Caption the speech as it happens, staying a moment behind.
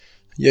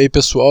E aí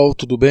pessoal,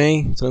 tudo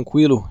bem?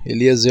 Tranquilo?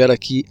 Elevar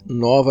aqui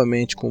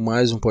novamente com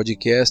mais um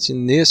podcast.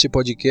 Nesse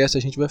podcast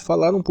a gente vai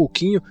falar um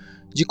pouquinho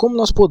de como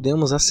nós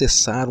podemos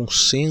acessar um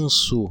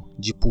senso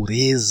de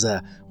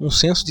pureza, um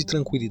senso de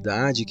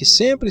tranquilidade que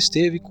sempre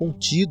esteve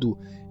contido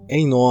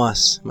em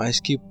nós, mas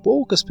que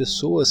poucas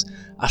pessoas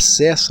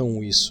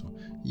acessam isso.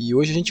 E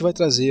hoje a gente vai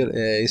trazer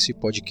esse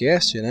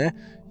podcast,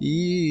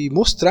 e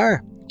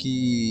mostrar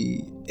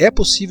que é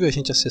possível a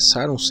gente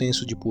acessar um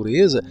senso de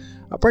pureza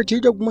a partir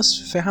de algumas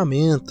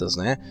ferramentas,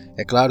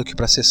 É claro que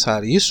para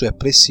acessar isso é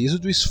preciso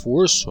do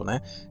esforço,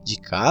 de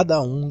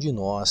cada um de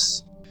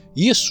nós.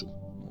 Isso,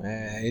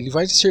 ele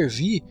vai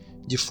servir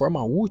de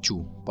forma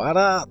útil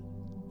para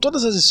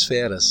todas as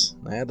esferas,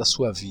 da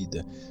sua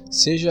vida,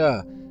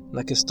 seja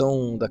na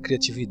questão da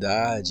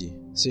criatividade,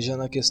 seja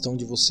na questão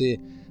de você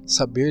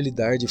saber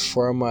lidar de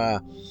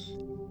forma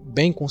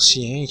bem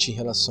consciente em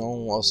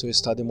relação ao seu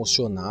estado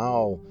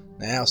emocional,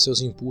 aos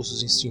seus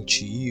impulsos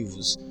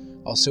instintivos,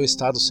 ao seu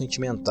estado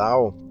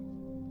sentimental.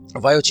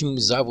 Vai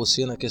otimizar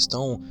você na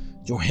questão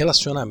de um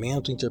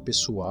relacionamento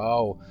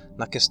interpessoal,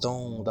 na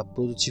questão da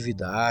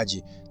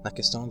produtividade, na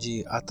questão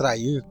de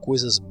atrair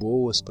coisas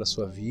boas para a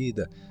sua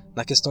vida,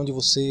 na questão de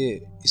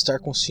você estar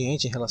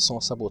consciente em relação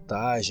à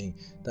sabotagem.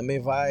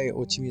 Também vai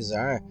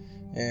otimizar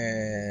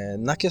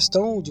na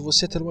questão de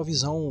você ter uma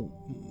visão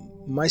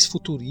mais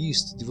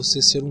futurista, de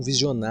você ser um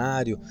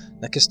visionário,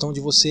 na questão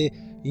de você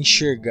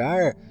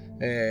enxergar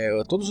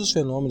todos os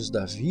fenômenos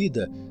da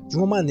vida de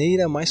uma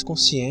maneira mais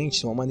consciente,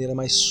 de uma maneira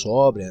mais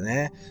sóbria,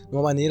 de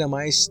uma maneira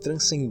mais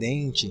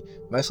transcendente.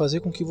 Vai fazer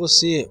com que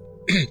você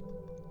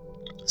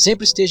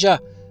sempre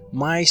esteja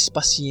mais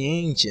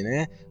paciente,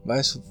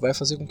 vai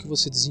fazer com que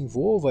você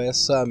desenvolva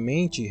essa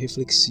mente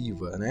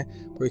reflexiva,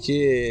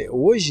 porque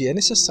hoje é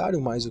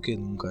necessário mais do que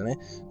nunca,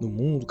 no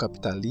mundo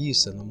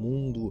capitalista, no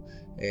mundo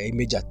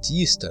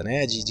imediatista,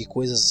 de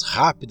coisas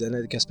rápidas,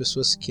 de que as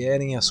pessoas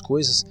querem as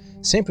coisas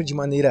sempre de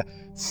maneira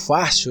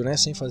fácil,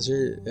 sem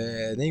fazer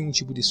nenhum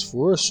tipo de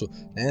esforço,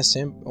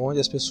 onde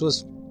as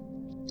pessoas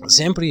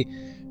sempre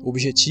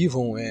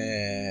objetivam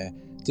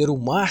ter o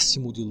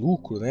máximo de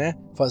lucro,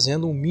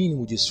 fazendo um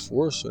mínimo de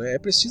esforço. É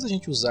preciso a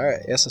gente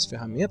usar essas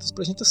ferramentas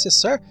para a gente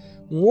acessar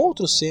um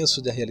outro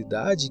senso da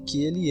realidade,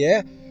 que ele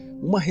é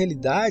uma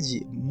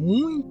realidade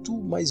muito,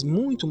 mas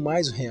muito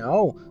mais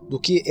real do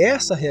que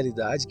essa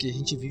realidade que a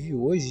gente vive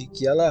hoje,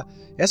 que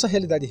essa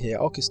realidade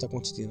real que está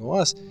contida em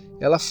nós,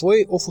 ela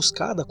foi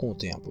ofuscada com o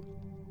tempo.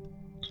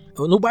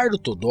 No Bardo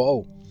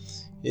Todol,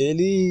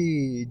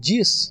 ele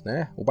diz,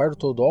 o Bardo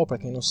Todol, para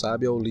quem não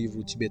sabe, é o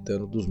livro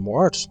tibetano dos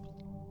mortos.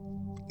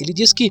 Ele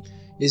diz que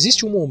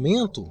existe um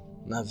momento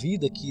na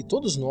vida que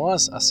todos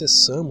nós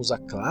acessamos a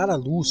clara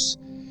luz.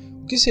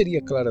 O que seria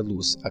a clara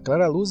luz? A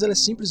clara luz ela é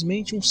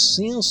simplesmente um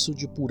senso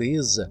de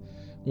pureza,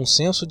 um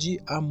senso de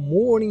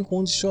amor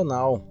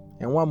incondicional.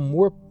 É um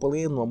amor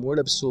pleno, amor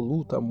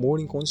absoluto, amor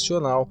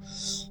incondicional.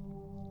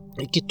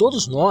 E que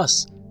todos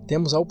nós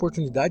temos a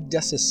oportunidade de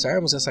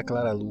acessarmos essa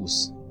clara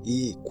luz.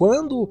 E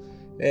quando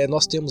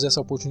nós temos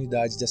essa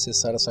oportunidade de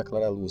acessar essa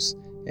clara luz?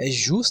 É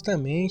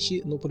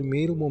justamente no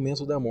primeiro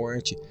momento da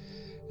morte.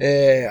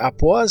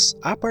 Após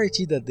a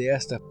partida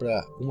desta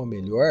para uma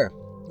melhor,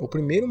 o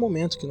primeiro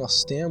momento que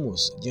nós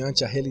temos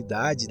diante a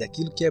realidade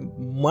daquilo que é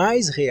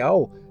mais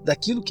real,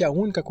 daquilo que é a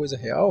única coisa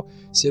real,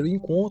 ser o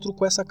encontro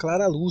com essa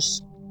clara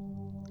luz.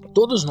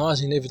 Todos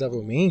nós,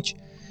 inevitavelmente,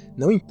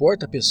 não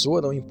importa a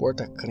pessoa, não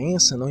importa a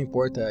crença, não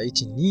importa a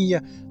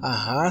etnia, a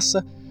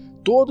raça,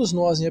 todos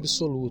nós em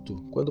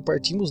absoluto, quando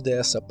partimos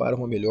dessa para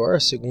uma melhor,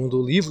 segundo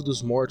o livro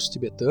dos mortos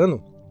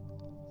tibetano,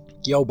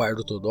 que é o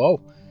Bardo Todol,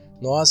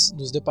 nós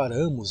nos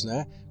deparamos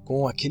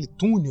com aquele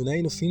túnel,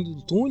 e no fim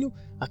do túnel,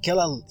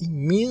 aquela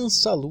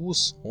imensa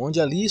luz, onde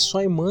ali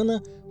só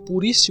emana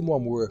puríssimo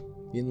amor.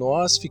 E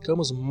nós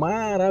ficamos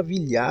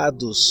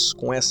maravilhados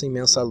com essa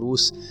imensa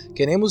luz,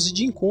 queremos ir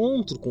de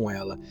encontro com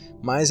ela,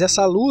 mas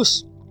essa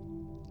luz,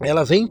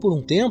 ela vem por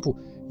um tempo,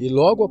 e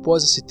logo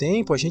após esse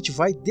tempo a gente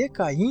vai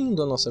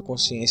decaindo a nossa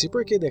consciência. E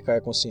por que decai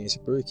a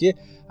consciência? Porque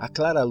a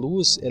clara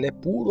luz ela é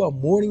puro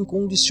amor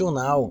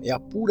incondicional, é a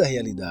pura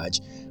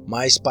realidade.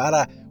 Mas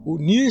para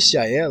unir-se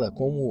a ela,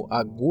 como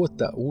a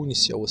gota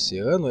une-se ao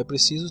oceano, é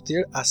preciso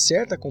ter a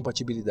certa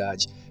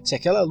compatibilidade. Se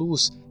aquela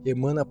luz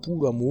emana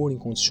puro amor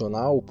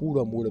incondicional, puro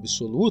amor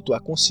absoluto, a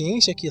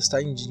consciência que está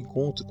em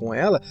encontro com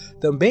ela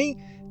também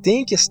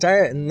tem que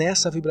estar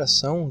nessa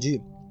vibração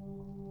de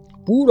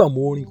puro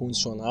amor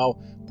incondicional,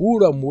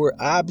 puro amor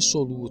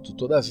absoluto.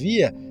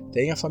 Todavia,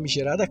 tem a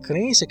famigerada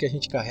crença que a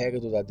gente carrega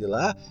do lado de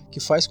lá,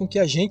 que faz com que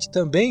a gente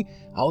também,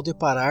 ao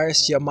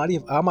deparar-se,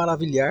 a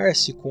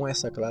maravilhar-se com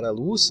essa clara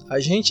luz, a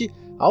gente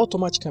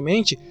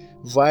automaticamente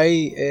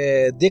vai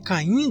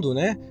decaindo,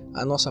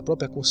 a nossa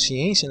própria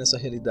consciência nessa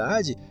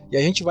realidade, e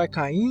a gente vai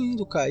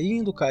caindo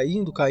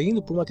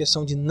por uma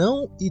questão de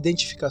não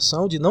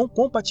identificação, de não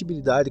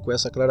compatibilidade com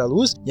essa clara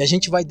luz, e a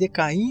gente vai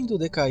decaindo,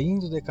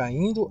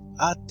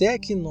 até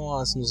que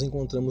nós nos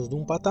encontramos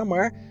num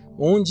patamar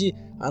onde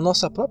a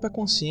nossa própria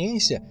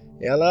consciência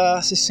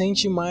ela se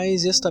sente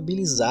mais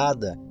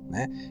estabilizada,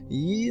 né?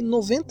 E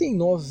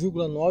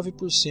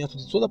 99,9%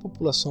 de toda a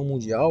população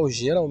mundial,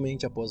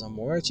 geralmente após a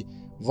morte,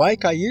 vai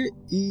cair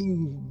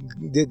em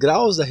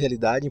degraus da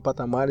realidade, em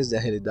patamares da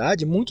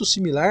realidade, muito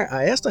similar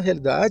a esta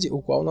realidade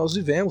o qual nós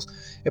vivemos.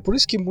 É por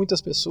isso que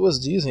muitas pessoas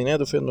dizem, né,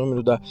 do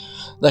fenômeno da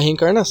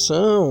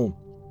reencarnação,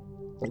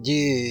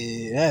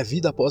 de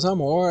vida após a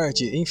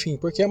morte, enfim,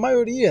 porque a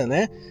maioria,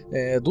 né,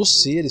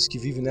 dos seres que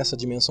vivem nessa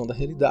dimensão da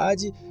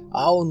realidade,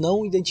 ao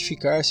não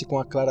identificar-se com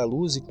a clara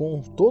luz e com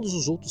todos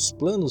os outros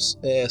planos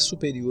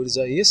superiores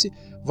a esse,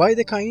 vai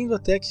decaindo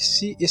até que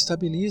se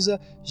estabiliza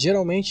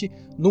geralmente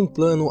num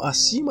plano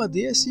acima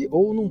desse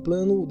ou num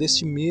plano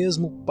deste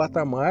mesmo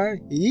patamar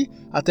e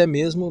até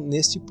mesmo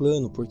neste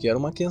plano, porque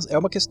é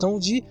uma questão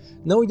de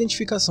não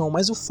identificação.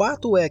 Mas o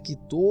fato é que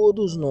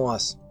todos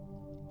nós,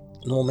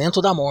 no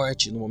momento da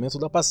morte, no momento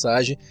da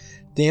passagem,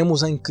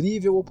 temos a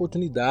incrível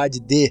oportunidade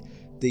de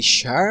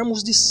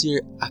deixarmos de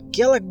ser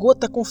aquela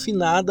gota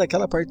confinada,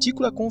 aquela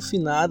partícula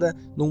confinada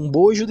num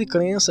bojo de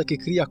crença que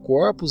cria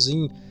corpos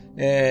em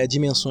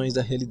dimensões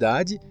da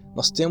realidade.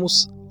 Nós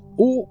temos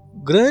o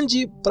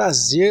grande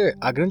prazer,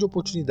 a grande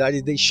oportunidade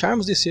de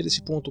deixarmos de ser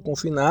esse ponto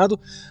confinado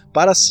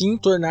para assim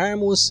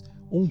tornarmos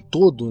um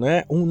todo,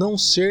 né? Um não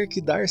ser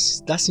que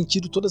dá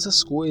sentido a todas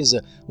as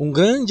coisas, um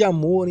grande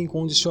amor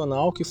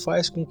incondicional que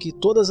faz com que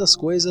todas as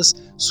coisas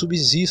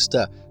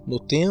subsistam no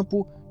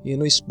tempo e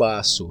no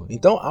espaço.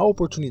 Então a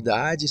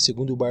oportunidade,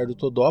 segundo o Bardo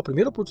Todó, a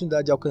primeira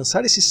oportunidade de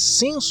alcançar esse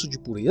senso de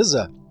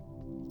pureza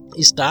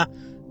está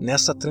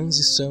nessa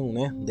transição,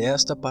 né?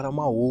 Desta para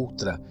uma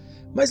outra.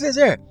 Mas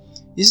Lezer,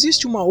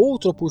 existe uma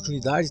outra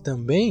oportunidade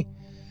também?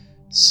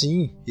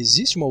 Sim,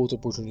 existe uma outra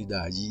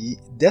oportunidade e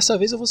dessa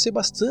vez eu vou ser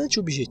bastante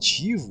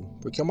objetivo,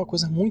 porque é uma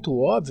coisa muito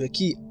óbvia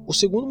que o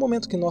segundo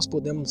momento que nós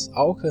podemos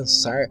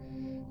alcançar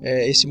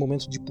esse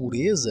momento de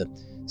pureza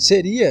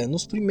seria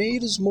nos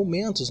primeiros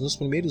momentos, nos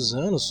primeiros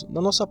anos da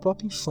nossa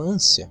própria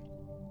infância,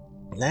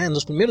 né?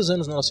 Nos primeiros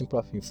anos da nossa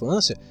própria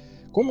infância,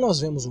 como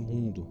nós vemos o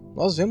mundo?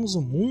 Nós vemos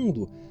o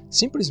mundo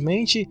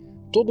simplesmente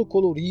todo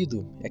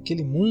colorido, é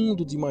aquele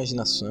mundo de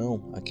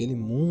imaginação, aquele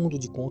mundo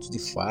de contos de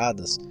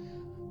fadas.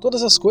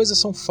 Todas as coisas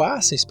são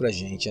fáceis pra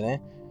gente, né?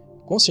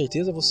 Com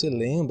certeza você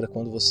lembra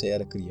quando você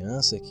era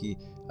criança que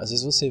às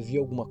vezes você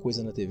via alguma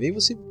coisa na TV e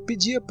você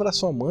pedia para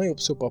sua mãe ou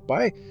para seu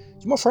papai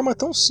de uma forma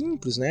tão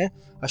simples, né?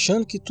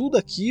 Achando que tudo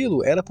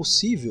aquilo era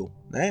possível,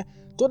 né?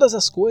 Todas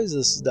as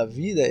coisas da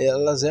vida,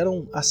 elas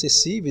eram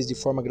acessíveis de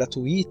forma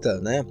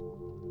gratuita, né?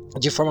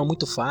 De forma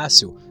muito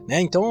fácil, né?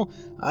 Então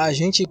a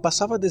gente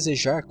passava a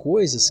desejar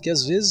coisas que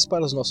às vezes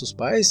para os nossos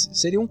pais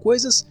seriam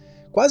coisas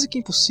quase que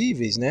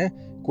impossíveis, né?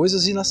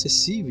 Coisas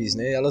inacessíveis,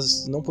 né?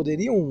 Elas não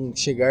poderiam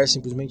chegar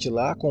simplesmente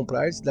lá,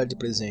 comprar e te dar de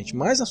presente.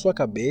 Mas na sua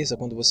cabeça,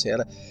 quando você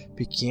era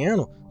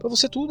pequeno, para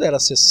você tudo era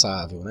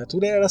acessável, né?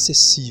 Tudo era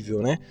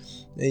acessível, né?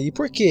 E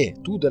por que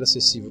tudo era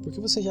acessível? Porque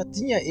você já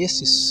tinha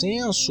esse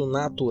senso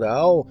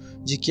natural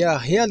de que a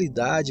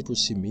realidade por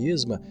si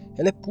mesma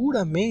ela é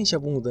puramente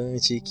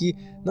abundante e que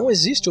não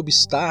existe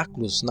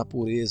obstáculos na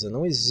pureza,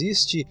 não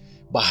existe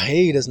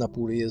barreiras na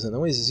pureza,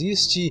 não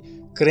existe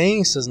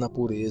crenças na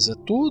pureza,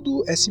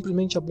 tudo é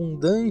simplesmente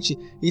abundante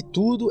e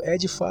tudo é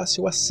de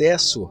fácil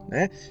acesso,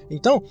 né?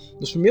 Então,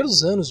 nos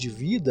primeiros anos de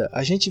vida,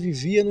 a gente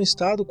vivia num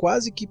estado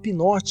quase que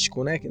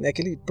hipnótico, né?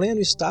 Aquele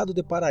pleno estado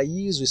de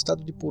paraíso,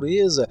 estado de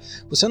pureza.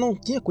 Você não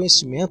tinha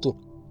conhecimento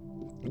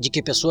de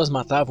que pessoas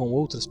matavam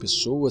outras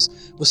pessoas,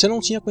 você não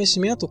tinha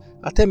conhecimento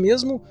até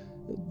mesmo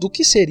do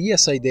que seria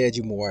essa ideia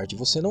de morte,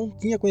 você não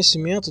tinha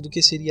conhecimento do que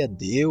seria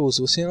Deus,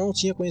 você não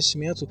tinha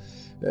conhecimento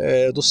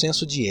do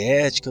senso de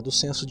ética, do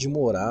senso de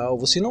moral,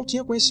 você não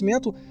tinha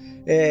conhecimento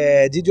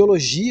de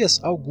ideologias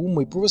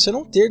alguma, e por você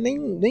não ter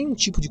nenhum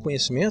tipo de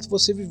conhecimento,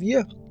 você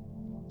vivia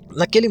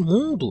naquele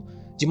mundo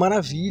de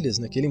maravilhas,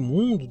 naquele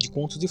mundo de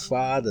contos de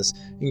fadas.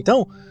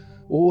 Então,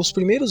 os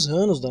primeiros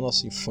anos da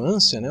nossa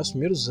infância, né, os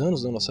primeiros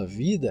anos da nossa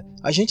vida,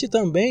 a gente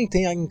também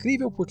tem a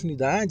incrível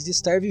oportunidade de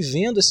estar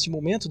vivendo este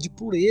momento de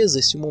pureza,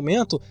 este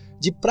momento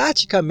de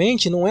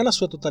praticamente, não é na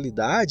sua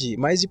totalidade,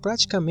 mas de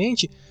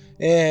praticamente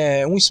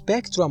um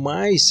espectro a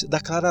mais da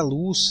clara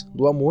luz,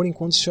 do amor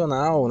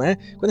incondicional, né?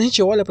 Quando a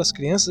gente olha para as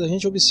crianças, a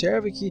gente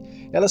observa que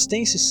elas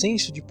têm esse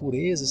senso de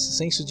pureza, esse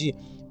senso de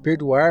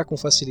perdoar com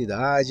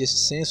facilidade, esse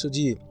senso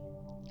de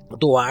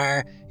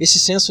doar, esse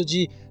senso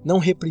de não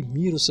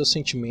reprimir os seus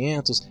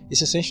sentimentos,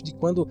 esse senso de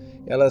quando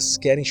elas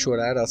querem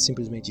chorar, elas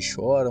simplesmente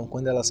choram,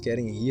 quando elas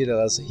querem rir,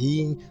 elas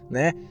riem,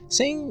 né?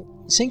 Sem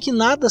que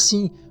nada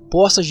assim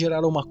possa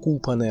gerar uma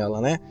culpa nela,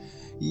 né?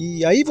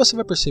 E aí você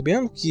vai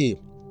percebendo que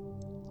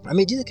à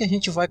medida que a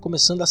gente vai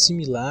começando a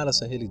assimilar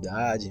essa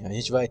realidade, a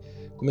gente vai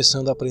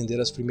começando a aprender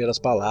as primeiras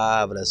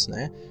palavras,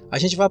 né? A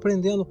gente vai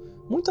aprendendo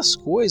muitas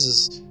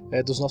coisas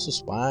dos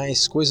nossos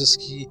pais, coisas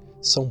que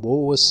são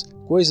boas,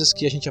 coisas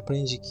que a gente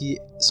aprende que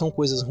são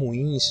coisas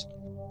ruins,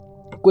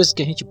 coisas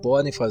que a gente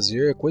pode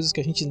fazer, coisas que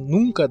a gente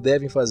nunca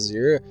deve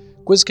fazer,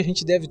 coisas que a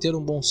gente deve ter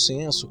um bom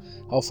senso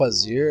ao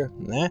fazer,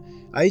 né?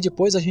 Aí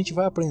depois a gente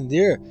vai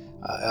aprender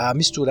a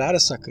misturar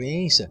essa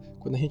crença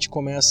quando a gente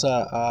começa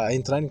a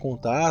entrar em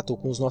contato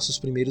com os nossos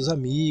primeiros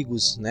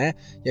amigos, né?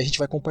 E a gente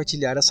vai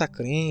compartilhar essa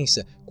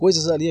crença,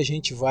 coisas ali a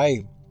gente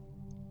vai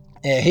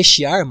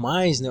rechear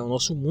mais, né, o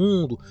nosso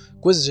mundo,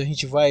 coisas a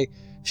gente vai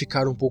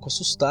ficar um pouco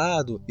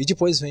assustado, e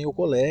depois vem o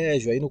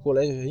colégio, aí no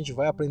colégio a gente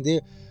vai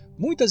aprender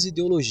muitas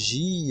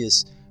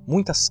ideologias,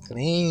 muitas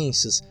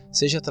crenças,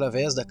 seja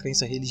através da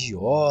crença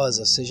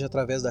religiosa, seja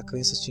através da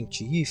crença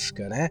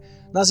científica, né?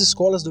 Nas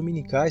escolas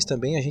dominicais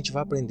também a gente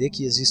vai aprender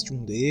que existe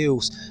um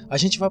Deus, a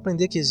gente vai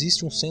aprender que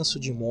existe um senso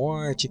de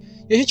morte,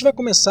 e a gente vai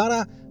começar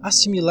a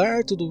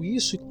assimilar tudo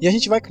isso, e a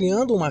gente vai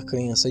criando uma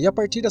crença, e a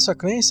partir dessa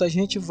crença a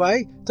gente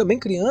vai também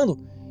criando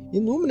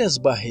inúmeras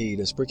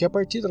barreiras, porque a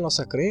partir da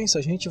nossa crença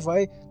a gente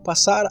vai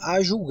passar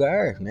a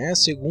julgar, né,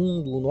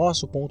 segundo o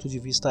nosso ponto de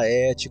vista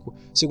ético,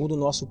 segundo o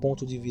nosso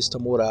ponto de vista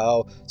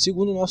moral,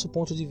 segundo o nosso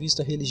ponto de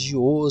vista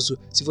religioso,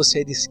 se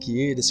você é de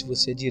esquerda, se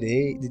você é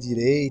de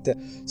direita,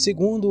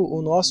 segundo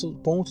o nosso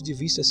ponto de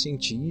vista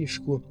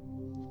científico,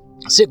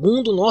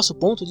 segundo o nosso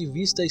ponto de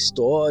vista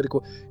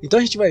histórico. Então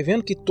a gente vai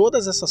vendo que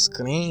todas essas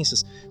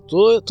crenças,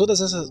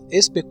 todas essas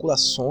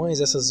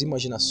especulações, essas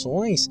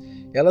imaginações,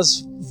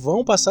 elas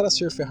vão passar a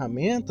ser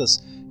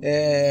ferramentas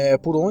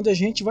por onde a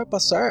gente vai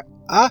passar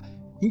a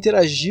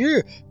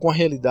interagir com a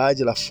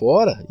realidade lá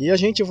fora, e a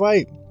gente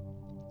vai,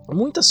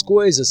 muitas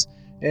coisas,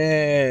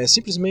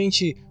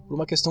 simplesmente por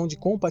uma questão de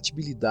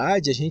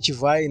compatibilidade, a gente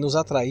vai nos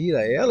atrair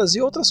a elas,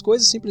 e outras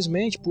coisas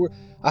simplesmente por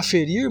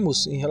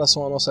aferirmos em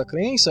relação à nossa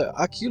crença,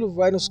 aquilo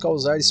vai nos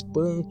causar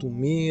espanto,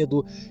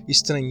 medo,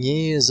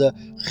 estranheza,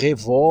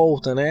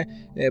 revolta, né?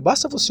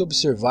 Basta você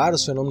observar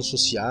os fenômenos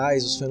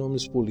sociais, os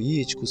fenômenos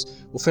políticos,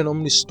 o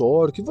fenômeno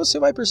histórico, e você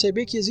vai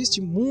perceber que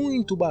existe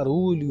muito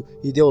barulho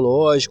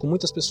ideológico,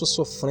 muitas pessoas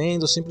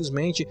sofrendo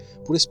simplesmente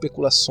por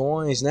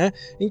especulações, né?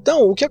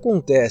 Então, o que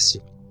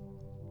acontece?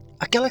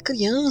 Aquela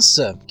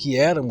criança que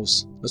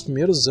éramos nos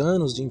primeiros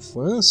anos de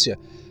infância,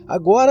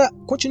 agora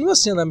continua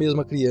sendo a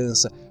mesma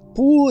criança,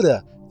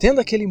 pura,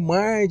 tendo aquele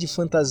mar de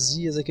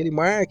fantasias, aquele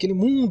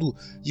mundo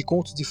de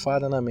contos de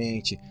fada na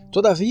mente.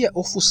 Todavia,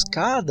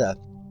 ofuscada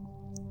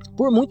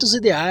por muitos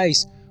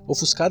ideais,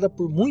 ofuscada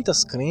por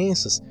muitas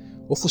crenças,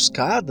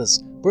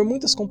 ofuscadas por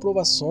muitas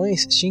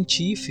comprovações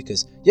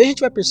científicas. E a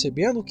gente vai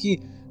percebendo que,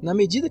 na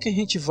medida que a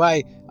gente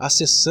vai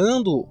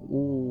acessando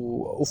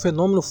o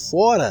fenômeno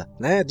fora,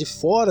 né, de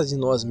fora de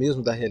nós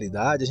mesmos, da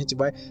realidade, a gente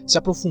vai se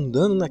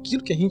aprofundando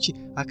naquilo que a gente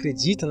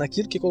acredita,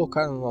 naquilo que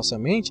colocaram na nossa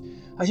mente,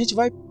 a gente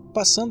vai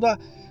passando a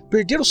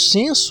perder o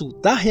senso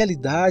da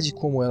realidade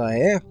como ela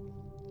é.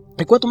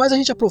 E quanto mais a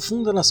gente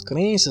aprofunda nas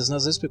crenças,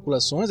 nas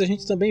especulações, a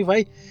gente também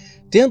vai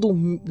tendo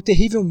o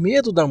terrível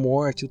medo da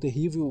morte, o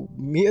terrível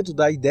medo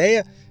da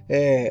ideia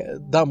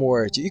da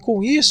morte. E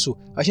com isso,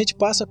 a gente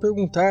passa a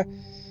perguntar: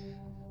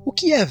 o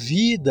que é a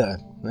vida?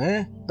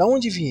 Né? Da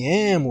onde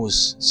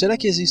viemos? Será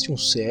que existe um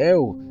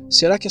céu?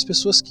 Será que as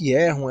pessoas que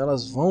erram,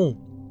 elas vão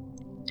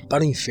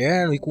para o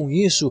inferno, e com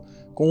isso,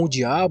 com o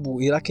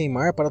diabo, irá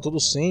queimar para todo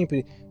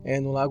sempre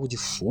no lago de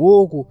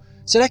fogo?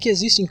 Será que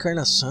existe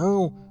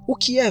encarnação? O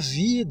que é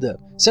vida?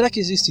 Será que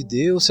existe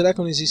Deus? Será que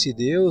não existe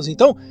Deus?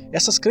 Então,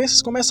 essas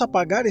crenças começam a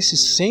apagar esse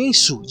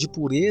senso de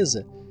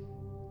pureza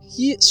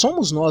que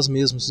somos nós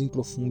mesmos em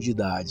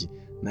profundidade,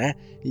 né?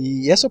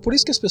 E é só por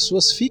isso que as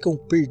pessoas ficam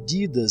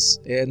perdidas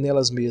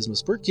nelas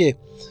mesmas, porque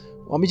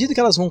à medida que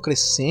elas vão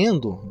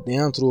crescendo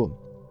dentro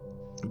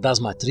das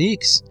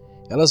matrix,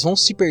 elas vão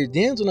se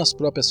perdendo nas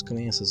próprias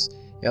crenças,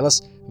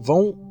 elas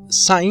vão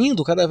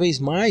saindo cada vez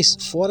mais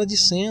fora de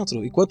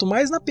centro, e quanto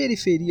mais na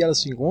periferia ela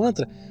se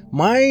encontra,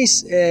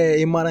 mais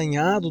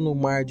emaranhado no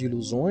mar de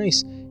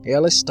ilusões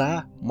ela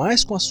está,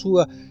 mais com a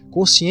sua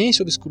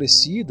consciência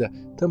obscurecida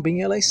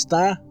também ela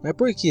está, né?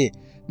 Por quê?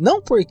 Não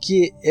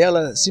porque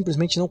ela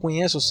simplesmente não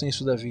conhece o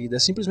senso da vida, é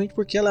simplesmente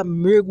porque ela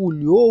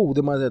mergulhou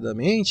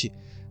demasiadamente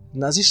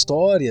nas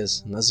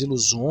histórias, nas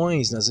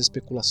ilusões, nas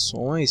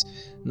especulações,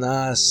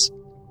 nas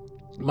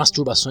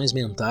masturbações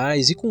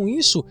mentais, e com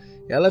isso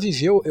ela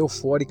viveu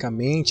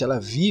euforicamente, ela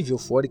vive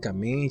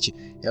euforicamente,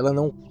 ela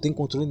não tem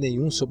controle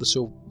nenhum sobre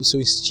o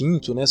seu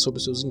instinto, né, sobre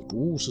os seus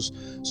impulsos,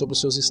 sobre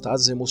os seus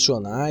estados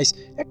emocionais.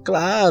 É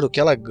claro que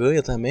ela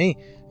ganha também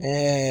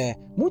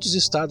muitos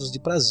estados de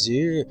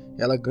prazer,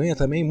 ela ganha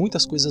também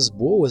muitas coisas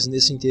boas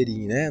nesse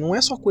inteirinho, né? Não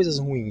é só coisas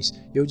ruins.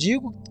 Eu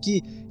digo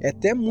que é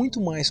até muito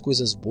mais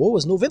coisas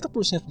boas,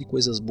 90% de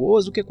coisas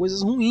boas do que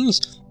coisas ruins.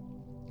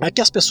 É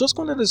que as pessoas,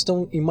 quando elas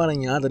estão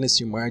emaranhadas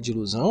nesse mar de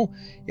ilusão,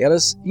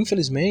 elas,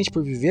 infelizmente,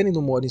 por viverem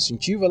no modo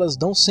instintivo, elas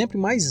dão sempre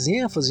mais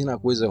ênfase na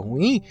coisa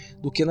ruim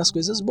do que nas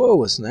coisas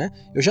boas, né?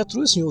 Eu já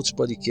trouxe em outros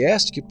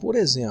podcasts que, por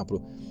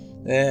exemplo,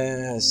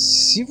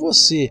 se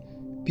você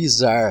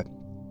pisar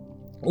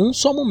um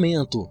só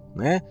momento,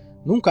 né,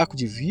 num caco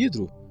de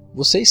vidro,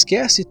 você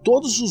esquece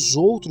todos os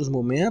outros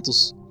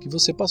momentos que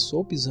você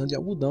passou pisando em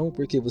algodão,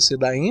 porque você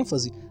dá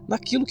ênfase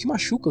naquilo que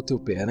machuca o teu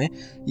pé, né?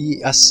 E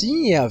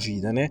assim é a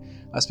vida, né?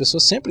 As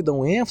pessoas sempre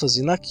dão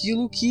ênfase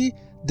naquilo que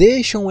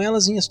deixam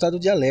elas em estado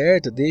de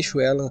alerta,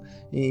 deixam ela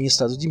em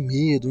estado de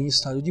medo, em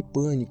estado de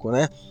pânico,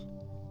 né?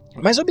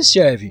 Mas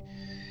observe,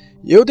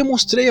 eu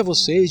demonstrei a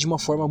vocês de uma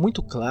forma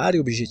muito clara e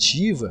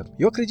objetiva,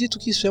 eu acredito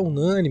que isso é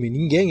unânime,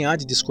 ninguém há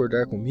de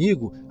discordar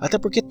comigo, até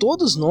porque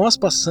todos nós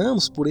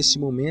passamos por esse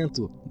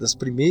momento das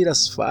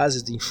primeiras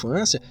fases de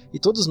infância e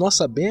todos nós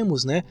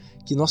sabemos, né,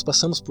 que nós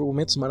passamos por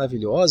momentos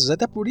maravilhosos,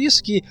 até por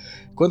isso que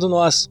quando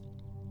nós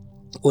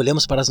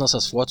olhamos para as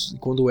nossas fotos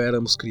quando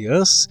éramos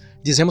crianças,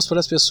 dizemos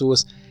para as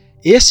pessoas,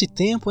 esse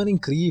tempo era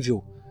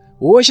incrível.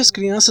 Hoje as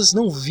crianças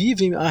não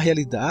vivem a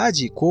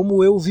realidade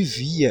como eu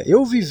vivia.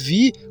 Eu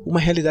vivi uma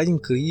realidade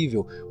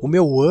incrível. O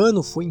meu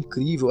ano foi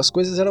incrível. As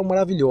coisas eram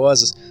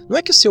maravilhosas. Não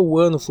é que o seu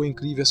ano foi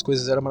incrível e as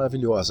coisas eram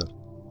maravilhosas.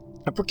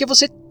 É porque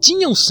você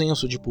tinha um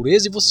senso de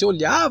pureza e você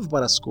olhava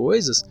para as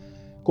coisas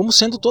como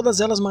sendo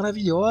todas elas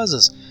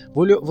maravilhosas.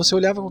 Você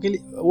olhava com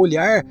aquele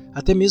olhar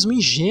até mesmo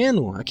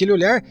ingênuo, aquele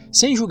olhar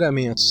sem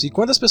julgamentos. E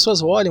quando as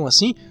pessoas olham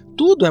assim,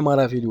 tudo é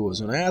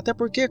maravilhoso, né? Até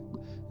porque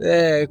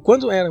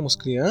quando éramos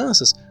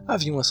crianças,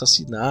 haviam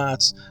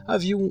assassinatos,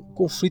 haviam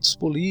conflitos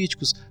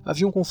políticos,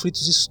 haviam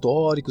conflitos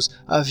históricos,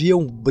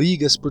 haviam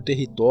brigas por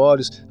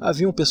territórios,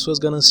 haviam pessoas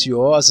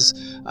gananciosas,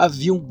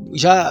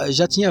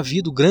 já tinha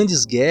havido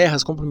grandes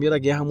guerras, como a Primeira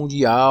Guerra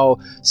Mundial,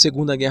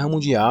 Segunda Guerra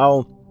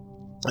Mundial.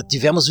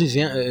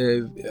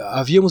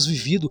 Havíamos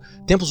vivido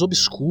tempos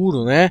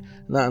obscuros, né,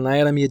 na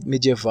era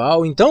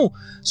medieval. Então,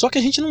 só que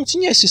a gente não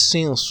tinha esse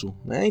senso,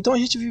 né? Então a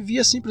gente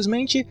vivia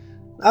simplesmente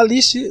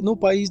Alice no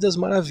País das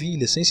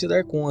Maravilhas, sem se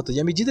dar conta. E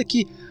à medida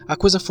que a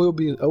coisa foi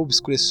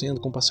obscurecendo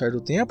com o passar do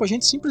tempo, a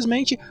gente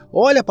simplesmente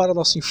olha para a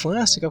nossa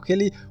infância com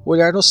aquele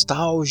olhar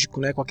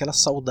nostálgico, né, com aquela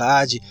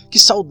saudade. Que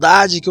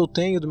saudade que eu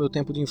tenho do meu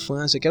tempo de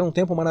infância, que era um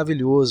tempo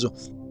maravilhoso.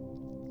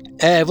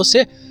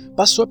 Você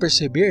passou a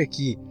perceber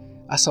que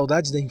a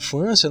saudade da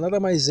infância nada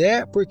mais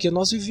é porque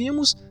nós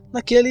vivíamos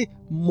naquele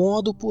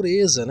modo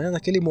pureza, né?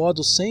 Naquele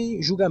modo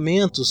sem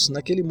julgamentos,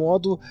 naquele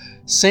modo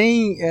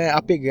sem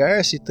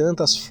apegar-se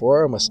tantas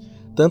formas,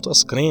 tanto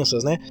às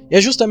crenças, né? E é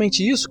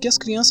justamente isso que as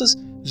crianças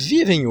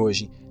vivem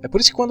hoje. É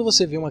por isso que quando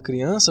você vê uma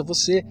criança,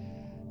 você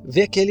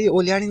vê aquele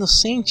olhar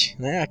inocente,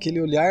 né?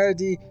 Aquele olhar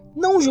de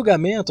não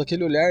julgamento,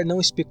 aquele olhar não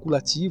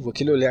especulativo,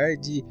 aquele olhar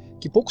de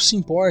que pouco se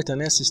importa,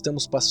 né, se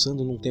estamos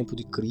passando num tempo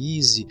de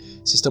crise,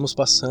 se estamos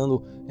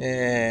passando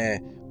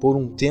por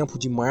um tempo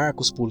de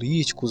marcos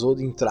políticos ou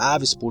de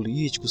entraves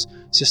políticos,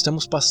 se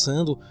estamos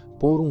passando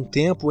por um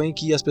tempo em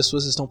que as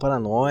pessoas estão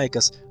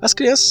paranoicas. As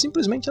crianças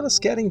simplesmente elas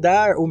querem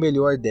dar o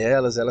melhor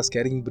delas, elas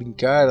querem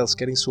brincar, elas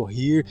querem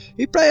sorrir,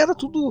 e para ela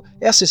tudo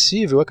é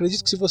acessível. Eu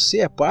acredito que se você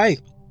é pai,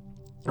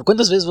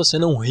 quantas vezes você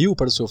não riu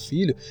para o seu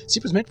filho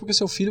simplesmente porque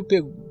seu filho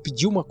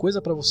pediu uma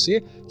coisa para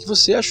você que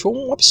você achou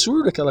um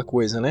absurdo aquela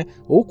coisa, né?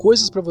 Ou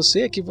coisas para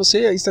você que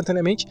você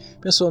instantaneamente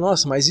pensou,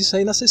 nossa, mas isso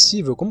é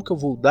inacessível, como que eu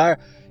vou dar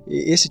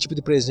esse tipo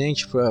de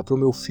presente para o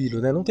meu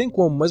filho, né? Não tem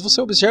como, mas você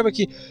observa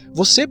que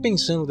você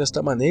pensando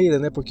desta maneira,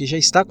 né? Porque já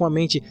está com a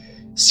mente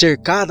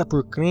cercada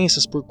por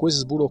crenças, por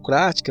coisas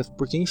burocráticas,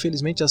 porque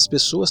infelizmente as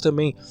pessoas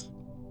também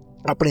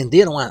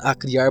aprenderam a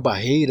criar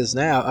barreiras,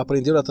 né?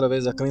 Aprenderam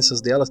através das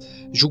crenças delas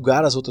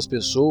julgar as outras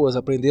pessoas,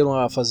 aprenderam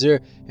a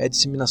fazer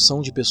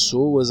disseminação de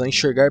pessoas, a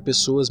enxergar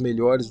pessoas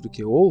melhores do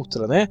que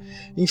outra, né?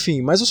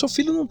 Enfim, mas o seu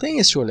filho não tem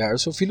esse olhar, o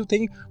seu filho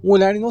tem um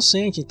olhar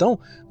inocente. Então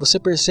você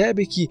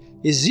percebe que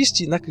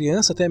existe na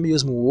criança, até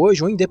mesmo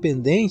hoje, ou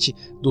independente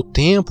do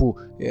tempo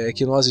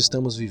que nós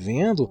estamos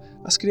vivendo,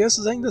 as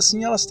crianças ainda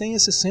assim elas têm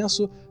esse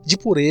senso de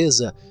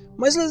pureza.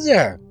 Mas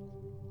Lezer,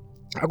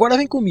 agora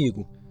vem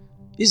comigo.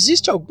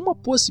 Existe alguma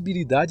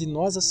possibilidade de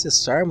nós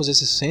acessarmos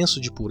esse senso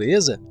de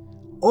pureza?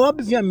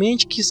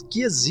 Obviamente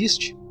que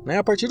existe, né?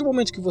 A partir do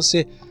momento que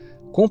você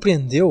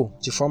compreendeu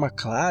de forma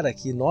clara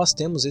que nós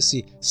temos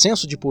esse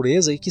senso de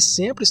pureza e que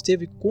sempre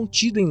esteve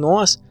contido em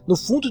nós, no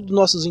fundo dos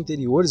nossos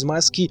interiores,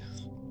 mas que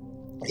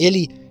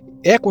ele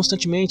é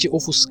constantemente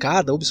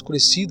ofuscada,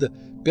 obscurecida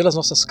pelas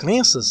nossas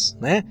crenças,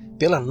 né?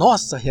 Pela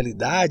nossa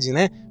realidade,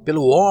 né?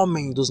 Pelo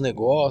homem dos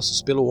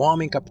negócios, pelo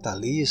homem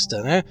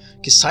capitalista, né?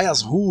 Que sai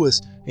às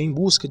ruas em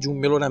busca de um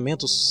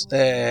melhoramento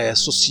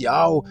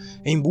social,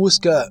 em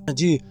busca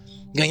de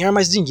ganhar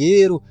mais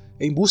dinheiro,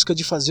 em busca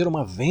de fazer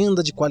uma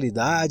venda de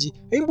qualidade,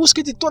 em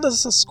busca de todas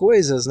essas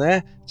coisas,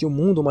 né, que o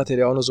mundo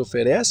material nos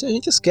oferece. A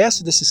gente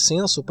esquece desse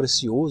senso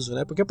precioso,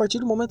 né? Porque a partir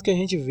do momento que a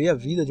gente vê a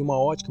vida de uma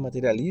ótica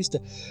materialista,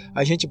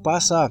 a gente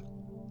passa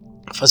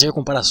a fazer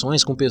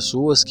comparações com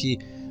pessoas que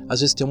às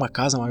vezes têm uma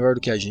casa maior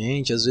do que a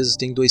gente, às vezes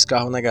tem 2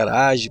 carros na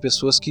garagem,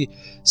 pessoas que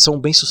são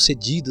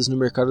bem-sucedidas no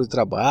mercado de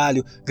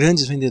trabalho,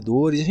 grandes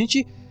vendedores. A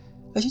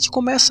gente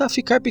começa a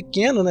ficar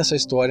pequeno nessa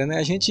história, né?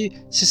 A gente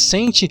se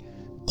sente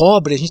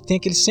pobre, a gente tem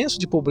aquele senso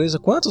de pobreza.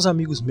 Quantos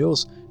amigos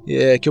meus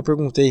que eu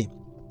perguntei,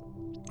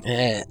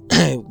 é,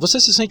 você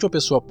se sente uma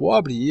pessoa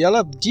pobre, e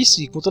ela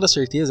disse com toda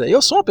certeza,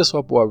 eu sou uma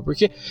pessoa pobre,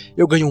 porque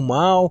eu ganho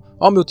mal,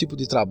 ao meu tipo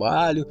de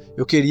trabalho,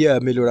 eu queria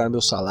melhorar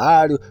meu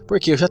salário,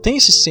 porque eu já tenho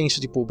esse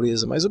senso de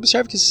pobreza. Mas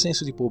observe que esse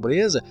senso de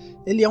pobreza,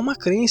 ele é uma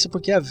crença,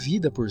 porque a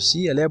vida por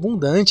si, ela é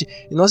abundante,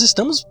 e nós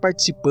estamos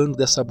participando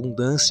dessa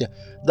abundância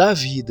da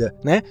vida,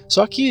 né?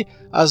 Só que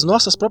as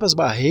nossas próprias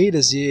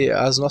barreiras e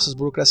as nossas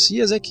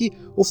burocracias é que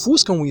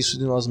ofuscam isso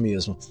de nós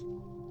mesmos.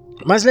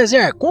 Mas,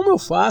 Lezer, como eu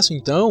faço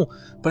então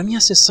para me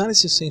acessar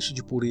esse senso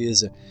de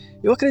pureza?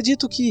 Eu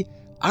acredito que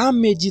a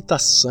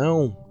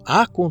meditação,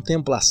 a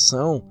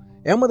contemplação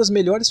é uma das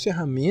melhores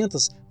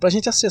ferramentas para a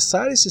gente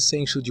acessar esse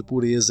senso de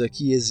pureza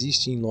que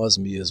existe em nós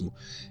mesmos.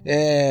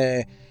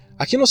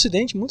 Aqui no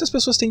Ocidente, muitas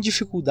pessoas têm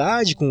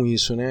dificuldade com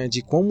isso, né?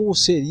 De como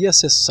seria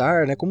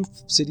acessar, né? Como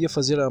seria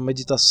fazer a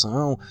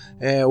meditação,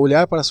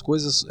 olhar para as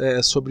coisas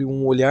sobre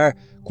um olhar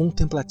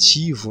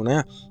contemplativo,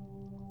 né?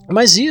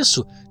 Mas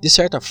isso, de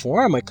certa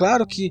forma, é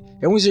claro que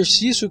é um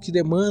exercício que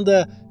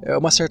demanda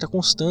uma certa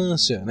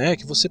constância, né?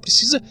 Que você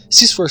precisa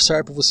se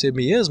esforçar por você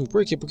mesmo.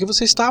 Por quê? Porque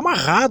você está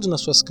amarrado nas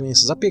suas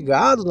crenças,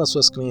 apegado nas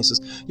suas crenças.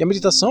 E a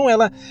meditação,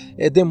 ela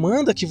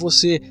demanda que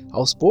você,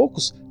 aos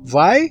poucos,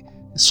 vai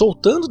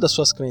soltando das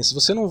suas crenças.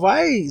 Você não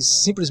vai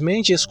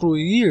simplesmente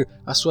excluir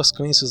as suas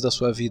crenças da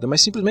sua vida,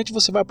 mas simplesmente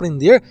você vai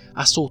aprender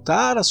a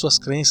soltar as suas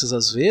crenças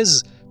às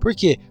vezes. Por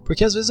quê?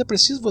 Porque às vezes é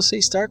preciso você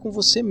estar com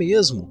você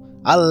mesmo.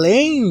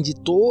 Além de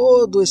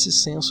todo esse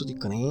senso de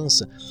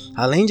crença,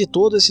 além de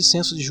todo esse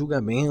senso de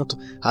julgamento,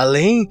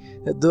 além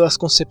das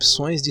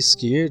concepções de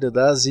esquerda,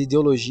 das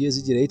ideologias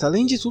de direita,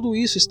 além de tudo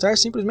isso, estar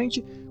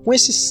simplesmente com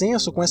esse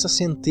senso, com essa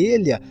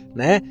centelha,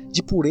 né,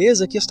 de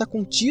pureza que está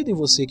contida em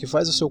você, que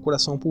faz o seu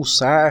coração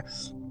pulsar,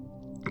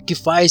 que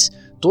faz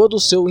todo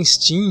o seu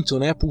instinto,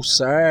 né,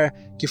 pulsar,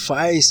 que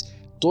faz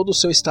todo o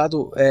seu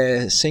estado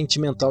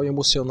sentimental e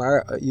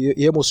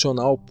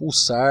emocional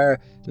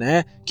pulsar,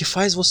 né? Que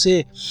faz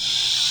você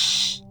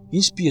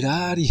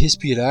inspirar e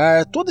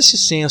respirar, todo esse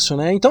senso,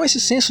 né? Então esse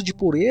senso de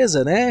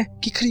pureza, né?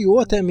 Que criou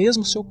até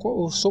mesmo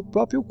o seu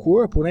próprio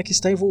corpo, né? Que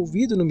está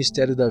envolvido no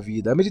mistério da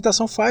vida. A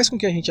meditação faz com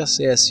que a gente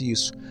acesse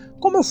isso.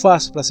 Como eu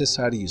faço para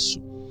acessar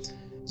isso?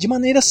 De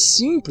maneira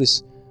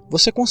simples,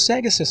 você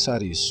consegue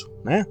acessar isso,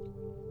 né?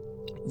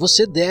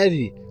 Você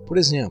deve, por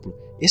exemplo,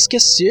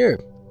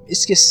 esquecer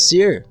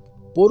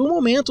por um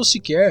momento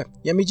sequer,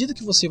 e à medida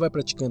que você vai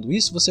praticando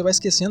isso, você vai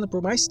esquecendo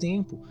por mais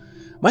tempo,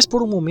 mas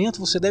por um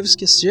momento você deve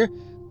esquecer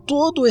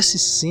todo esse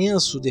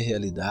senso de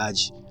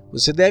realidade,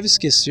 você deve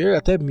esquecer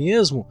até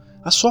mesmo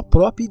a sua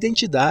própria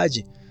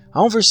identidade.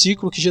 Há um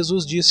versículo que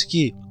Jesus disse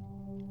que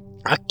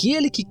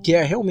aquele que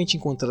quer realmente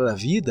encontrar a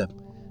vida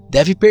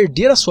deve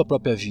perder a sua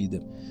própria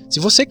vida. Se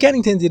você quer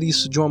entender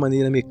isso de uma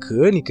maneira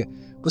mecânica,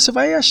 você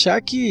vai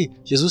achar que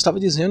Jesus estava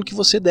dizendo que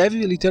você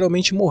deve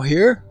literalmente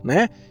morrer,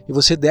 né? E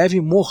você deve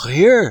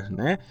morrer,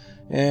 né?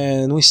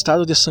 Num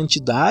estado de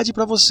santidade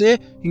para você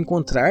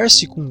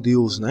encontrar-se com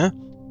Deus, né?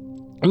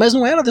 Mas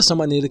não era dessa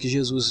maneira que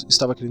Jesus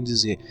estava querendo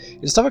dizer. Ele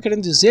estava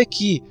querendo dizer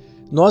que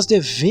nós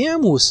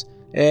devemos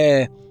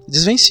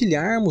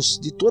desvencilharmos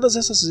de todas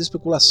essas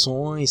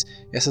especulações,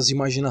 essas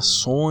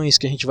imaginações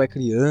que a gente vai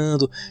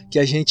criando, que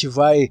a gente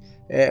vai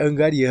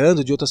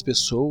angariando de outras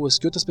pessoas,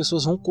 que outras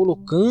pessoas vão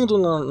colocando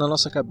na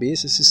nossa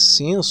cabeça esse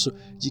senso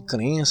de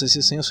crença,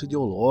 esse senso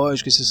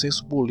ideológico, esse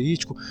senso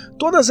político,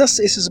 todos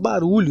esses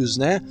barulhos,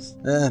 né?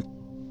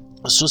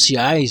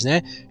 Sociais,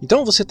 né?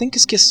 Então você tem que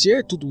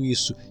esquecer tudo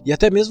isso, e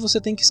até mesmo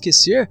você tem que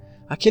esquecer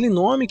aquele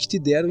nome que te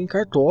deram em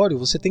cartório.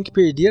 Você tem que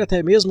perder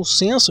até mesmo o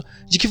senso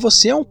de que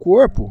você é um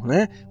corpo,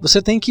 né?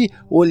 Você tem que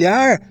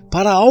olhar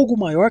para algo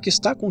maior que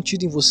está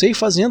contido em você e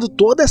fazendo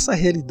toda essa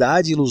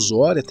realidade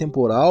ilusória,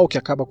 temporal, que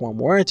acaba com a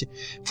morte,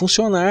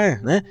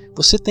 funcionar, né?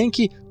 Você tem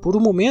que, por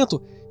um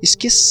momento,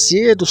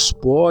 esquecer dos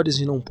podes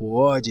e não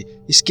pode,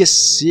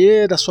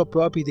 esquecer da sua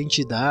própria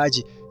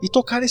identidade e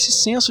tocar esse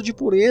senso de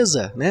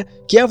pureza, né?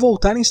 Que é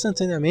voltar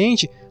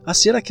instantaneamente a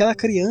ser aquela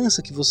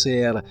criança que você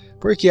era.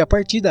 Porque a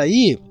partir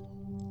daí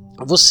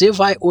você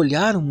vai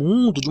olhar o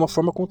mundo de uma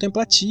forma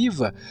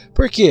contemplativa.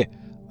 Porque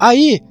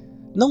aí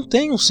não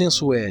tem um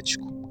senso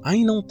ético,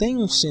 aí não tem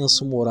um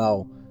senso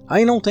moral,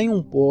 aí não tem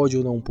um pode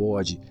ou não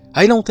pode,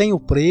 aí não tem o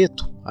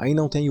preto, aí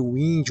não tem o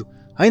índio,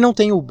 aí não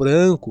tem o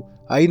branco,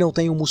 aí não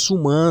tem o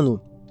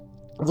muçulmano.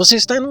 Você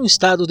está num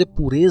estado de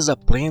pureza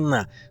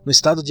plena, no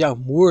estado de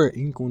amor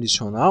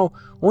incondicional,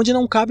 onde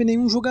não cabe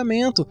nenhum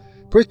julgamento,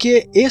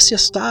 porque esse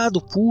estado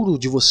puro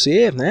de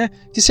você, né,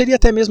 que seria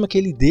até mesmo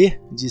aquele D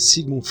de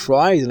Sigmund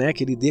Freud, né,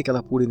 aquele D,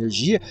 aquela pura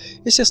energia,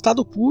 esse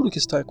estado puro que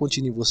está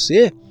contido em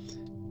você,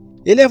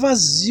 ele é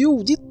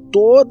vazio de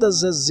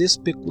todas as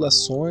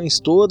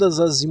especulações, todas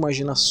as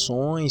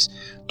imaginações,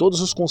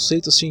 todos os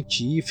conceitos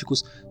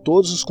científicos,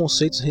 todos os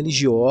conceitos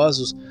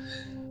religiosos.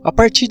 A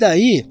partir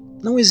daí,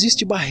 não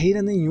existe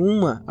barreira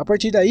nenhuma. A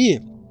partir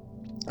daí,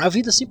 a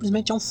vida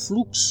simplesmente é um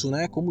fluxo,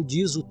 né? Como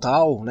diz o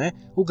Tao, né?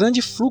 O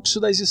grande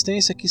fluxo da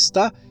existência que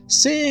está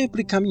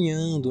sempre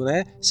caminhando,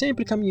 né?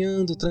 Sempre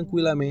caminhando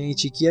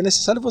tranquilamente, que é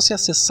necessário você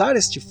acessar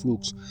este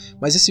fluxo.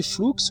 Mas esse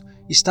fluxo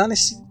está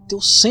nesse teu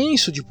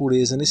senso de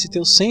pureza, nesse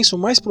teu senso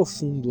mais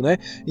profundo, né?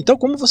 Então,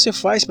 como você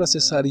faz para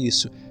acessar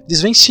isso?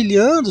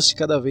 Desvencilhando-se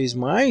cada vez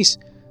mais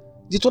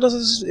de todas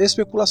as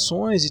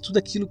especulações, de tudo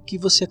aquilo que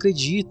você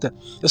acredita.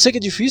 Eu sei que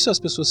é difícil as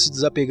pessoas se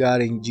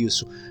desapegarem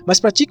disso, mas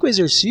pratique o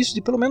exercício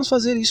de pelo menos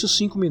fazer isso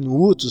 5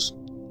 minutos,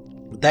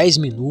 10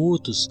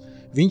 minutos,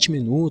 20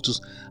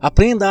 minutos.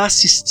 Aprenda a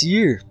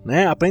assistir,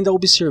 né? Aprenda a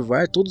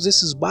observar todos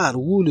esses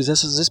barulhos,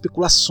 essas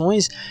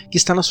especulações que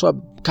estão na sua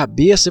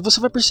cabeça, e você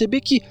vai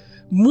perceber que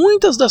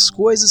muitas das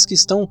coisas que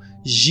estão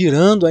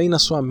girando aí na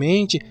sua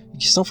mente,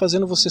 que estão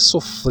fazendo você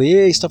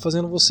sofrer, está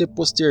fazendo você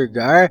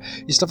postergar,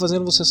 está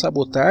fazendo você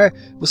sabotar,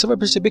 você vai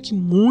perceber que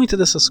muitas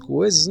dessas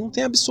coisas não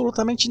tem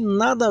absolutamente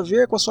nada a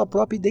ver com a sua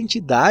própria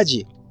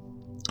identidade,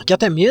 que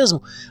até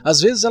mesmo,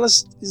 às vezes,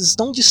 elas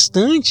estão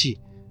distantes,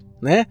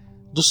 né,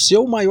 do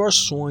seu maior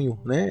sonho,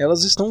 né?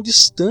 Elas estão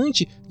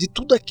distante de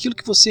tudo aquilo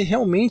que você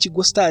realmente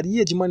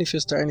gostaria de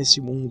manifestar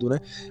nesse mundo, né?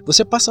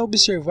 Você passa a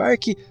observar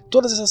que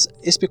todas essas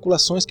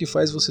especulações que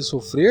faz você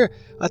sofrer,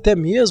 até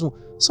mesmo,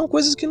 são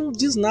coisas que não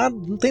diz nada,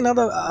 não tem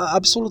nada,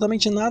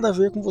 absolutamente nada a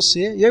ver com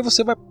você. E aí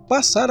você vai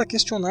passar a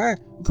questionar: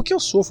 por que eu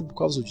sofro por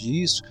causa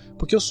disso?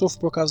 Por que eu sofro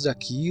por causa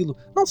daquilo?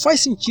 Não faz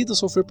sentido eu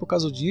sofrer por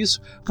causa disso.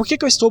 Por que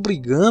eu estou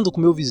brigando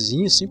com meu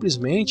vizinho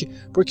simplesmente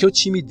porque o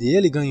time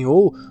dele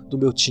ganhou do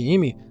meu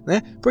time,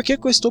 né? Por que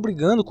eu estou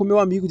brigando com meu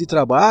amigo de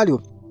trabalho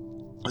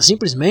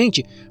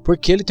simplesmente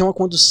porque ele tem uma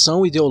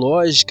condução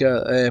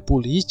ideológica,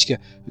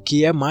 política,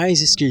 que é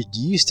mais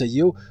esquerdista e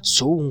eu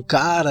sou um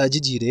cara de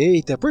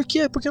direita? Por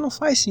quê? Porque não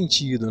faz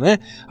sentido, né?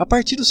 A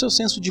partir do seu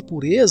senso de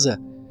pureza,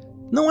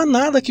 não há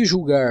nada que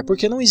julgar,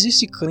 porque não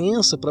existe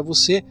crença para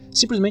você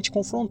simplesmente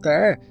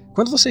confrontar.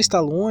 Quando você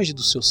está longe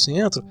do seu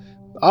centro,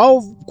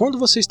 quando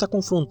você está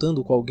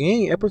confrontando com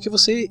alguém, é porque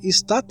você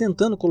está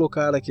tentando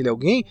colocar aquele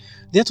alguém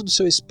dentro do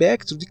seu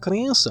espectro de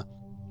crença.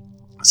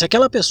 Se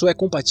aquela pessoa é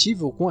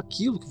compatível com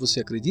aquilo que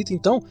você acredita,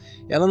 então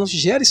ela não te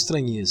gera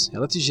estranheza,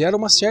 ela te gera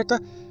uma certa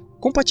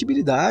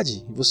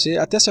compatibilidade. Você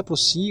até se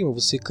aproxima,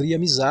 você cria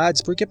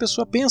amizades, porque a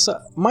pessoa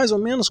pensa mais ou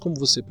menos como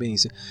você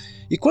pensa.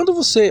 E quando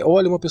você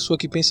olha uma pessoa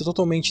que pensa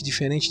totalmente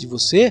diferente de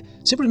você,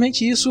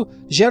 simplesmente isso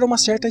gera uma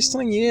certa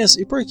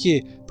estranheza. E por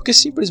quê? Porque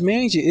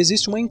simplesmente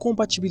existe uma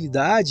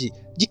incompatibilidade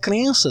de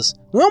crenças,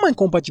 não é uma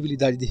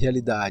incompatibilidade de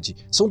realidade.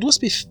 São duas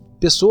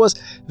pessoas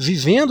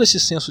vivendo esse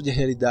senso de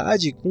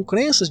realidade com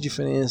crenças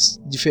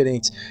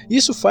diferentes.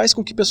 Isso faz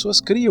com que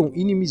pessoas criam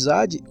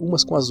inimizade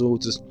umas com as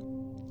outras.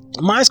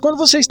 Mas quando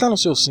você está no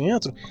seu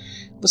centro,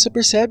 você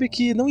percebe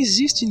que não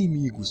existe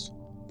inimigos,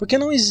 porque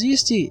não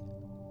existe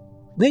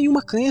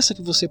nenhuma crença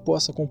que você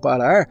possa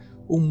comparar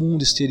o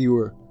mundo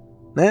exterior,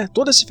 né?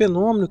 Todo esse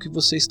fenômeno que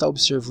você está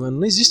observando,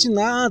 não existe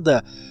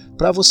nada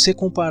para você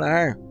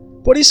comparar.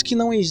 Por isso que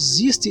não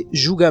existe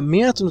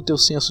julgamento no teu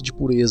senso de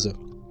pureza.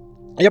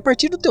 E a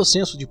partir do teu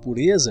senso de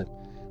pureza,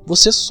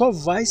 você só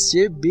vai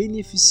ser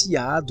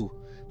beneficiado,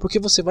 porque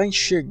você vai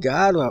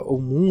enxergar o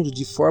mundo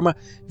de forma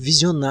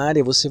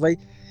visionária, você vai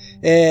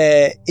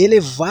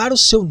elevar o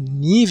seu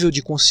nível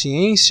de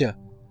consciência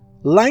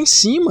lá em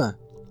cima.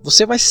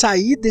 Você vai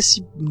sair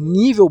desse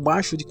nível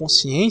baixo de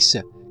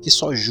consciência, que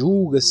só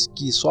julga,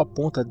 que só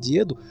aponta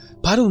dedo,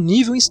 para um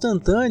nível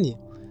instantâneo,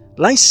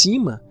 lá em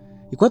cima.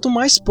 E quanto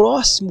mais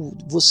próximo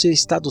você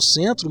está do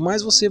centro,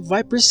 mais você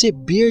vai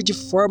perceber de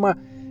forma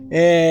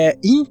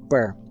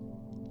ímpar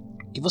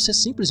que você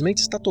simplesmente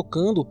está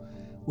tocando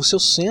o seu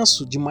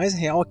senso de mais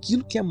real,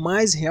 aquilo que é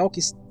mais real, que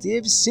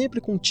esteve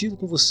sempre contigo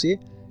com você,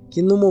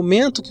 que no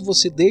momento que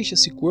você deixa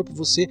esse corpo,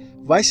 você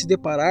vai se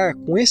deparar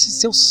com esse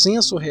seu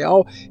senso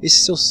real, esse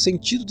seu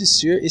sentido de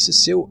ser, esse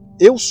seu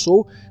eu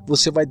sou,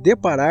 você vai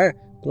deparar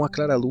com a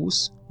clara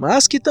luz,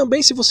 mas que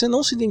também, se você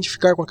não se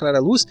identificar com a clara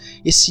luz,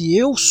 esse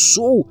eu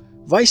sou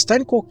vai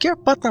estar em qualquer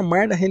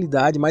patamar da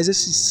realidade, mas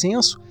esse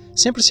senso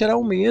sempre será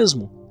o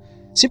mesmo.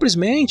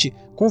 Simplesmente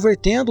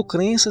convertendo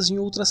crenças em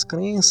outras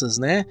crenças,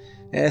 né?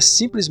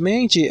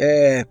 Simplesmente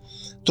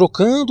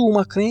trocando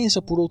uma crença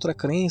por outra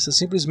crença,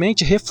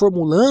 simplesmente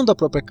reformulando a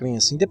própria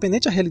crença,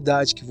 independente da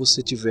realidade que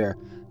você tiver,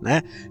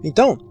 né?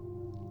 Então,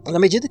 na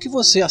medida que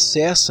você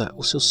acessa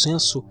o seu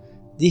senso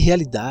de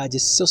realidade,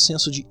 esse seu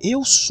senso de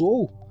eu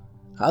sou,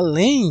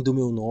 além do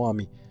meu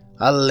nome,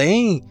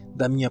 além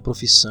da minha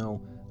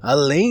profissão,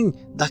 além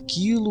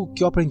daquilo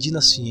que eu aprendi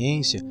na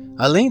ciência,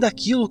 além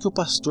daquilo que o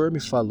pastor me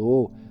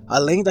falou,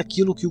 além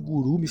daquilo que o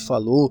guru me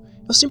falou,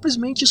 eu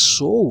simplesmente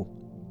sou.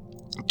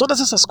 Todas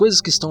essas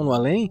coisas que estão no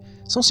além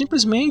são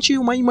simplesmente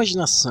uma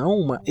imaginação,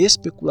 uma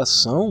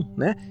especulação,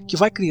 né, que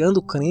vai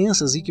criando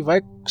crenças e que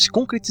vai se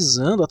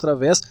concretizando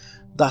através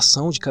da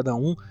ação de cada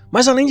um.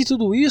 Mas além de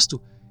tudo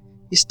isto,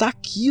 está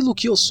aquilo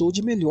que eu sou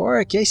de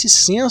melhor, que é esse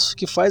senso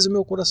que faz o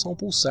meu coração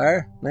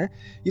pulsar, né?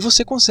 E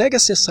você consegue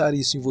acessar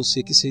isso em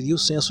você, que seria o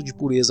senso de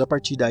pureza. A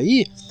partir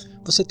daí,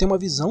 você tem uma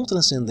visão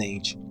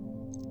transcendente.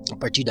 A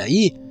partir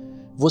daí,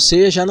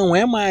 você já não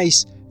é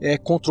mais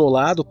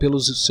controlado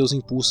pelos seus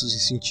impulsos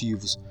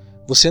instintivos.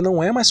 Você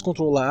não é mais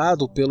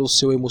controlado pelo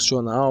seu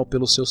emocional,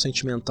 pelo seu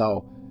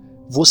sentimental.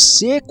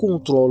 Você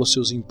controla os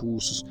seus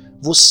impulsos,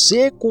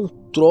 você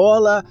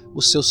controla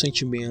os seus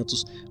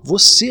sentimentos,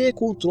 você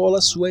controla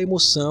a sua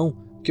emoção,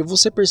 porque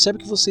você percebe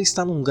que você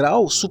está num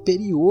grau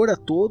superior a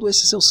todo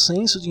esse seu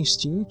senso de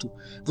instinto,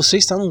 você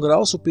está num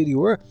grau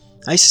superior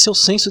a esse seu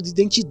senso de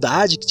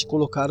identidade que te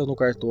colocaram no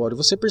cartório.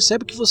 Você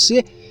percebe que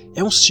você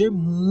é um ser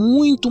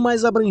muito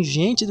mais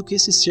abrangente do que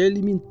esse ser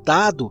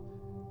limitado,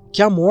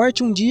 que a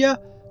morte um dia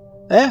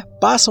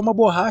passa uma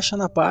borracha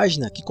na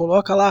página, que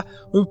coloca lá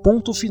um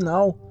ponto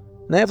final.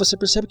 Né? Você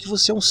percebe que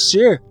você é um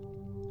ser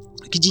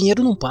que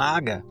dinheiro não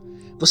paga.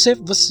 Você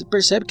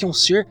percebe que é um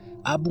ser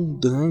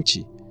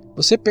abundante.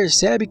 Você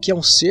percebe que é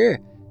um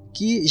ser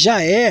que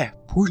já é,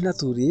 por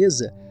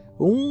natureza,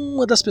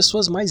 uma das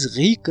pessoas mais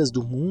ricas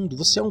do mundo.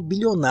 Você é um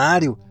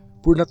bilionário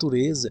por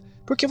natureza.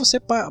 Porque você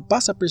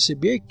passa a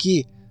perceber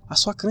que a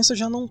sua crença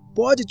já não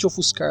pode te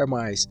ofuscar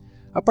mais.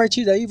 A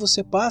partir daí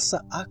você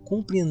passa a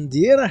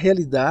compreender a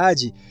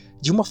realidade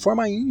de uma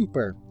forma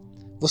ímpar.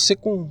 Você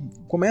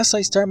começa a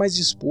estar mais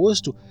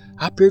disposto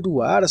a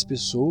perdoar as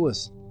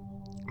pessoas.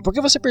 Porque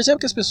você percebe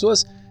que as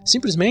pessoas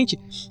simplesmente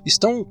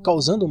estão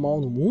causando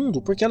mal no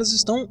mundo porque elas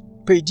estão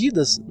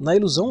perdidas na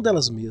ilusão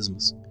delas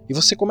mesmas. E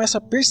você começa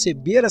a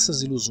perceber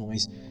essas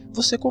ilusões.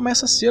 Você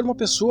começa a ser uma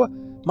pessoa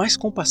mais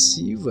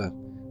compassiva.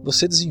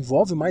 Você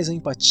desenvolve mais a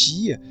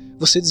empatia.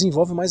 Você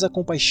desenvolve mais a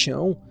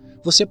compaixão.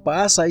 Você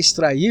passa a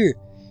extrair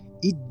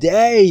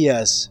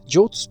ideias de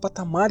outros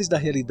patamares da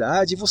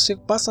realidade e você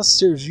passa a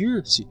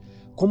servir-se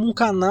como um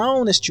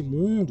canal neste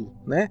mundo,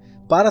 né?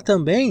 Para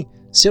também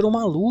ser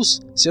uma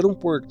luz, ser um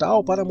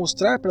portal para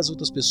mostrar para as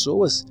outras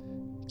pessoas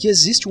que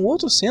existe um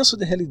outro senso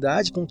de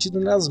realidade contido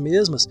nelas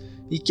mesmas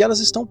e que elas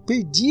estão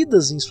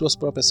perdidas em suas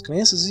próprias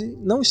crenças e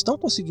não estão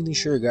conseguindo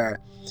enxergar.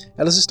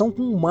 Elas estão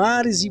com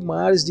mares e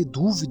mares de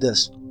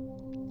dúvidas,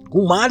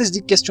 com mares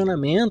de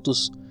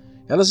questionamentos.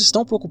 Elas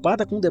estão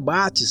preocupadas com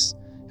debates.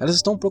 Elas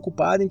estão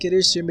preocupadas em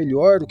querer ser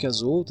melhor do que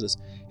as outras.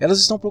 Elas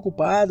estão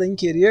preocupadas em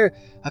querer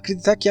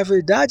acreditar que a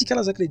verdade que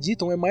elas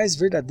acreditam é mais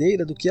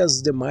verdadeira do que as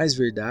demais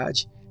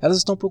verdades. Elas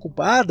estão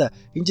preocupadas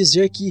em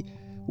dizer que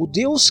o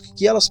Deus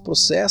que elas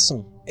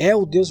processam é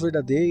o Deus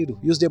verdadeiro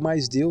e os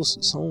demais deuses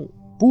são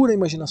pura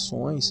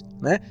imaginações,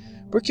 né?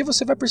 Porque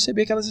você vai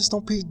perceber que elas estão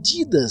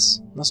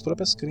perdidas nas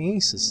próprias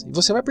crenças. E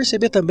você vai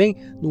perceber também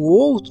no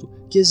outro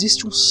que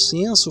existe um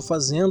senso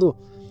fazendo,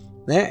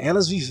 né,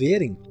 elas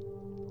viverem,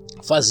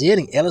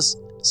 fazerem elas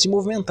se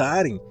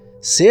movimentarem,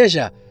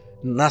 seja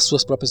nas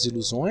suas próprias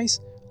ilusões,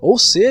 ou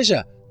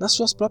seja, nas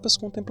suas próprias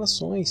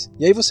contemplações.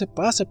 E aí você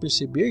passa a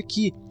perceber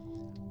que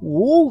o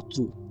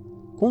outro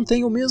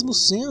contém o mesmo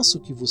senso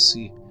que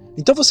você.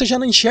 Então você já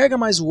não enxerga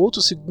mais o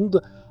outro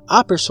segundo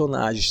a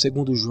personagem,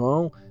 segundo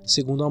João,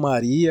 segundo a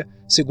Maria,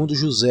 segundo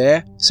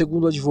José,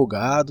 segundo o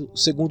advogado,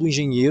 segundo o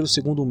engenheiro,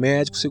 segundo o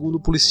médico, segundo o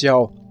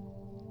policial.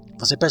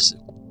 Você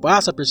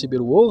passa a perceber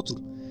o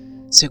outro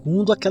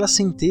segundo aquela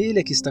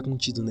centelha que está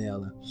contido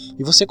nela.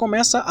 E você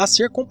começa a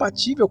ser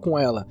compatível com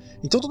ela.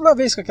 Então toda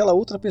vez que aquela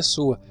outra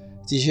pessoa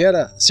te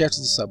gera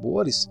certos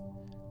dissabores,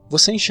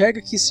 você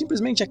enxerga que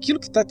simplesmente aquilo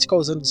que está te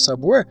causando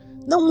dissabor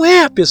não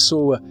é a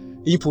pessoa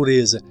em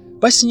pureza,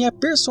 mas sim a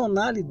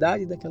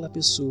personalidade daquela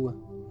pessoa,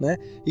 né?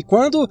 E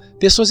quando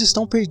pessoas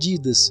estão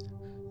perdidas,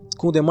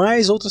 com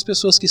demais outras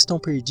pessoas que estão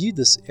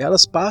perdidas,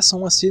 elas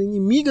passam a ser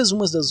inimigas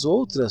umas das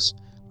outras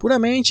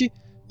puramente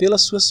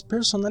pelas suas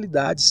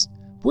personalidades,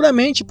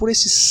 puramente por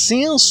esse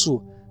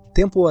senso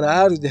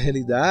temporário de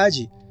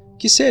realidade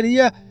que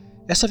seria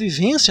essa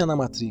vivência na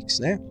Matrix,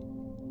 né?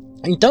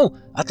 Então,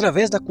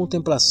 através da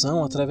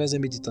contemplação, através da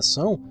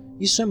meditação,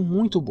 isso é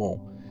muito bom.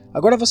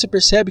 Agora você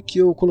percebe que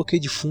eu coloquei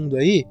de fundo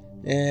aí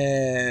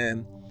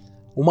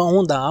uma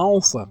onda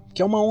alfa,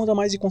 que é uma onda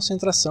mais de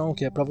concentração,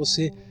 que é para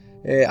você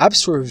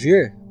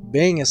absorver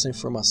bem essa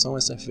informação,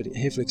 essa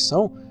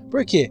reflexão.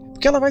 Por quê?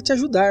 Porque ela vai te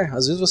ajudar.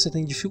 Às vezes você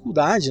tem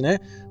dificuldade, né,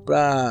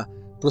 para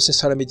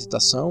processar a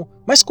meditação,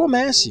 mas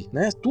comece,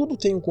 né? Tudo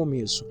tem um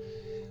começo.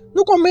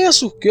 No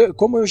começo,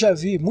 como eu já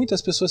vi,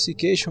 muitas pessoas se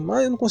queixam,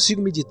 mas eu não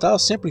consigo meditar, eu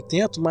sempre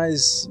tento,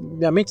 mas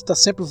minha mente está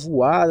sempre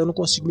voada, eu não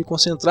consigo me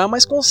concentrar,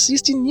 mas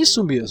consiste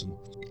nisso mesmo.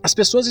 As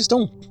pessoas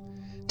estão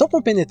tão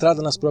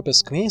compenetradas nas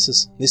próprias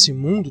crenças, nesse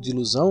mundo de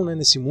ilusão, né,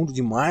 nesse mundo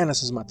de Maia,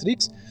 nessas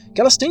Matrix, que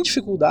elas têm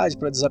dificuldade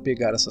para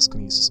desapegar essas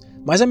crenças.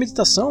 Mas a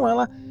meditação,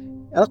 ela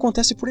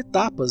acontece por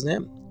etapas,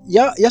 né? E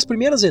as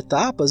primeiras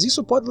etapas,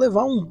 isso pode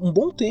levar um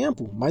bom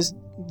tempo, mas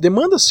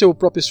demanda seu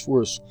próprio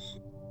esforço.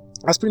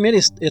 As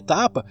primeiras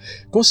etapas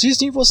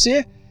consistem em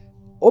você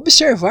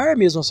observar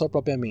mesmo a sua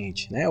própria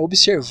mente, né?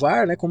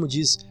 Observar, né, como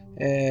diz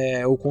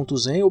o conto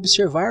Zen,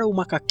 observar o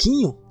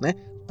macaquinho, né,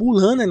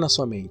 pulando na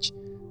sua mente,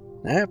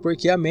 né?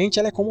 Porque a mente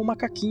ela é como um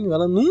macaquinho,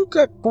 ela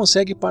nunca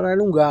consegue parar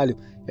num galho.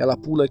 Ela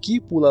pula aqui,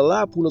 pula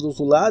lá, pula do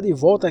outro lado e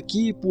volta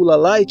aqui, pula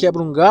lá e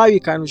quebra um galho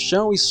e cai no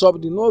chão e sobe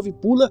de novo e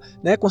pula,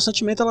 né?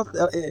 Constantemente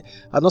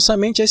a nossa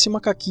mente é esse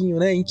macaquinho,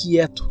 né,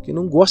 inquieto, que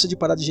não gosta de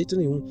parar de jeito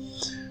nenhum.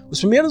 Os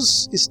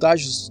primeiros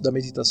estágios da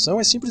meditação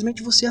é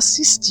simplesmente você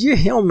assistir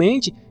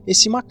realmente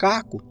esse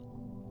macaco,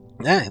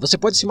 né? Você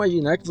pode se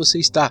imaginar que você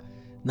está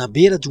na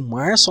beira de um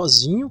mar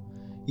sozinho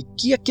E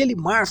que aquele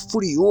mar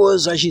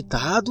furioso,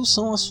 agitado,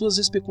 são as suas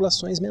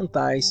especulações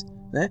mentais,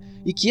 né?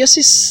 E que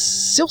esse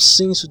seu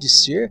senso de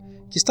ser,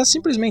 que está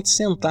simplesmente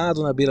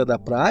sentado na beira da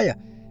praia,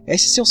 é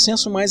esse seu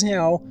senso mais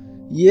real.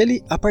 E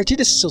ele, a partir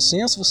desse seu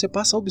senso, você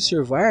passa a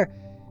observar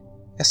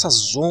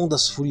essas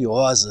ondas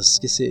furiosas,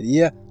 que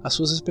seria as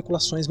suas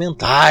especulações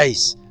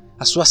mentais,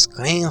 as suas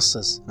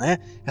crenças, né?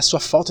 A sua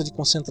falta de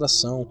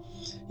concentração.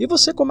 E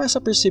você começa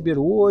a perceber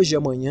hoje,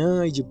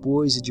 amanhã e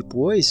depois,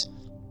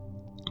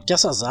 que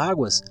essas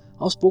águas,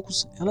 aos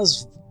poucos,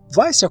 elas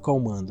vão se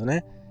acalmando,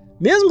 né?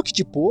 Mesmo que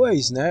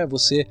depois, né,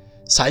 você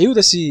saiu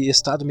desse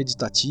estado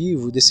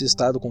meditativo, desse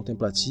estado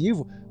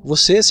contemplativo,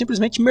 você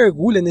simplesmente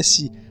mergulha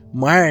nesse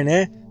mar,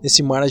 né,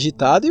 nesse mar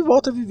agitado e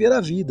volta a viver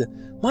a vida.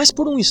 Mas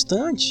por um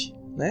instante,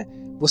 né,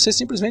 você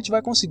simplesmente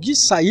vai conseguir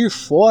sair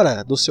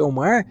fora do seu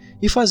mar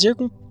e fazer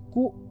com que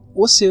o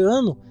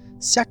oceano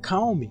se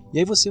acalme. E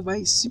aí você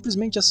vai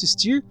simplesmente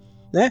assistir,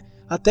 né,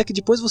 até que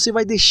depois você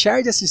vai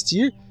deixar de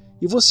assistir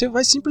e você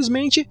vai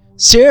simplesmente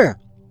ser,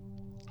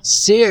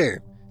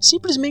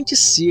 simplesmente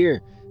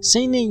ser,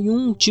 sem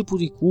nenhum tipo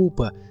de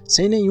culpa,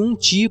 sem nenhum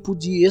tipo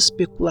de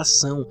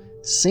especulação,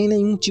 sem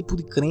nenhum tipo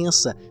de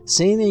crença,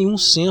 sem nenhum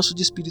senso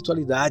de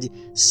espiritualidade,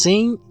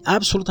 sem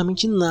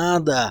absolutamente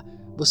nada.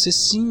 Você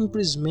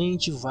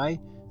simplesmente vai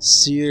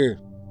ser.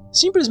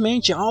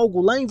 Simplesmente algo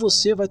lá em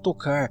você vai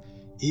tocar.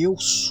 Eu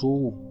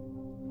sou.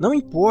 Não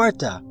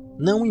importa,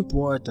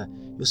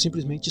 eu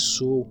simplesmente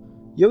sou.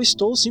 E eu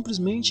estou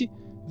simplesmente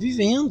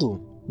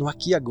vivendo no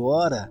aqui e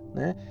agora,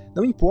 né?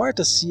 Não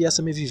importa se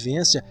essa minha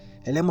vivência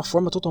ela é uma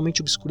forma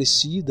totalmente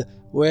obscurecida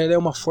ou ela é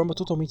uma forma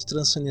totalmente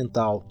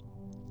transcendental.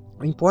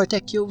 O que importa é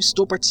que eu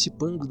estou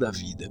participando da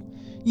vida.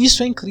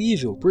 Isso é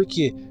incrível,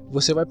 porque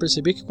você vai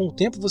perceber que com o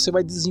tempo você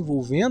vai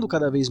desenvolvendo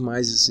cada vez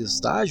mais esses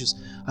estágios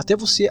até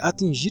você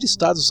atingir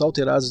estados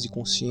alterados de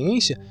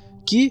consciência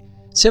que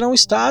serão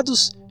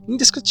estados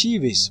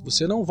indescritíveis.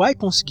 Você não vai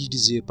conseguir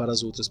dizer para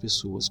as outras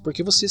pessoas,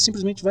 porque você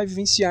simplesmente vai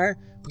vivenciar.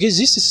 Porque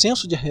existe esse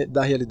senso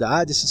da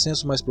realidade, esse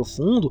senso mais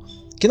profundo,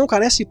 que não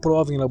carece de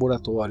prova em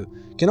laboratório,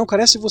 que não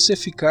carece de você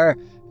ficar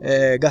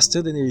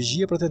gastando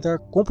energia para tentar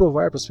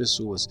comprovar para as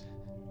pessoas.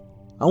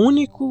 O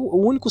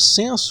único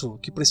senso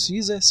que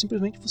precisa é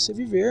simplesmente você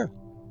viver.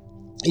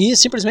 E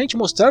simplesmente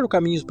mostrar o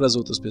caminho para as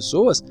outras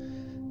pessoas,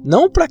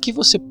 não para que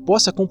você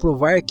possa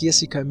comprovar que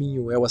esse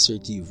caminho é o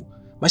assertivo,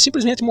 mas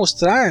simplesmente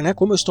mostrar, né,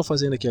 como eu estou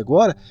fazendo aqui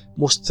agora,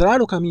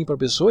 mostrar o caminho para a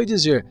pessoa e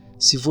dizer,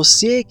 se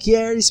você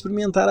quer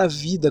experimentar a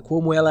vida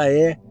como ela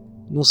é,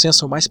 num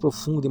senso mais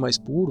profundo e mais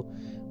puro,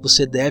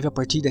 você deve a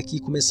partir daqui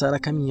começar a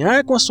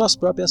caminhar com as suas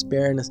próprias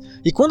pernas.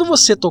 E quando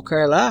você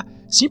tocar lá,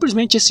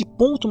 simplesmente esse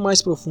ponto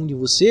mais profundo em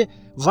você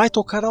vai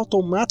tocar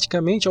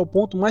automaticamente ao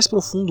ponto mais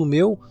profundo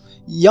meu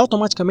e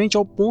automaticamente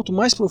ao ponto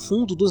mais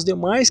profundo dos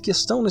demais que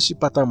estão nesse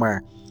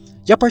patamar.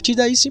 E a partir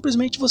daí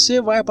simplesmente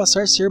você vai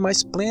passar a ser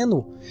mais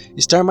pleno,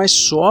 estar mais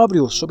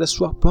sóbrio sobre a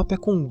sua própria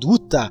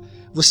conduta.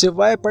 Você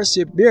vai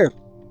perceber,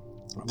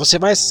 você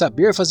vai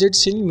saber fazer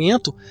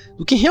discernimento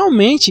do que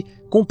realmente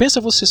compensa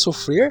você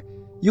sofrer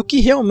e o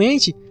que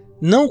realmente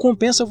não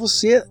compensa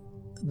você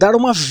dar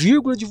uma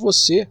vírgula de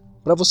você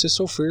para você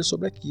sofrer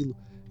sobre aquilo.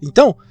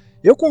 Então,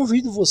 eu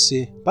convido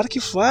você para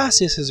que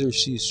faça esse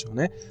exercício,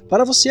 né?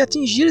 Para você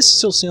atingir esse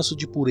seu senso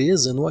de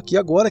pureza no aqui e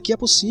agora, que é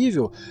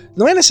possível.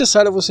 Não é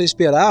necessário você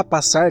esperar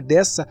passar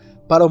dessa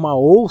para uma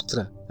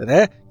outra,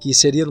 né? Que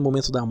seria no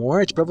momento da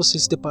morte, para você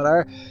se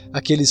deparar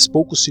aqueles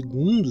poucos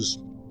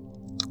segundos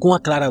com a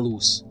clara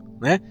luz,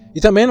 né? E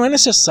também não é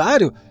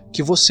necessário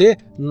que você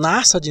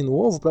nasça de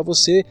novo para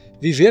você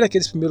viver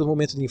aqueles primeiros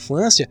momentos de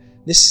infância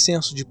nesse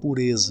senso de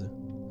pureza,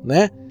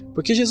 né?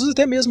 Porque Jesus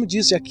até mesmo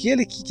disse,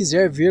 aquele que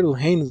quiser ver o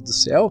reino do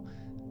céu,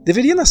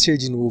 deveria nascer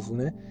de novo,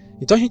 né?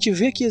 Então a gente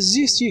vê que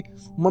existe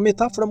uma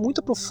metáfora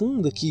muito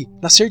profunda que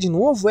nascer de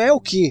novo é o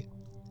quê?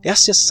 É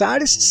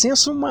acessar esse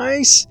senso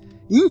mais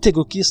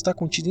íntegro que está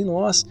contido em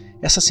nós,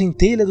 essa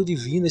centelha do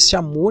divino, esse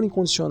amor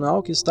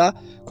incondicional que está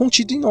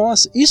contido em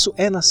nós. Isso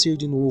é nascer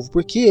de novo,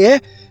 porque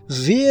é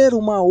ver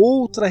uma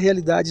outra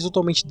realidade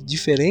totalmente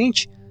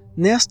diferente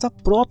nesta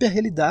própria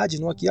realidade,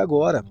 no aqui e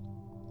agora.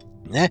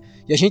 Né?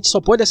 E a gente só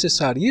pode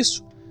acessar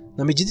isso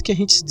na medida que a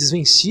gente se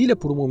desvencilha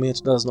por um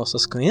momento das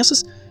nossas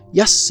crenças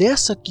e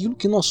acessa aquilo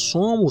que nós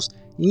somos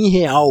em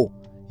real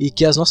e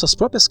que as nossas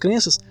próprias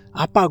crenças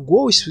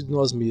apagou isso de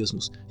nós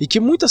mesmos e que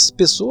muitas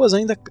pessoas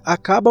ainda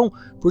acabam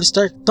por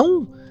estar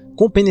tão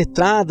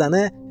compenetrada,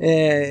 né,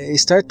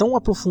 estar tão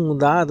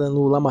aprofundada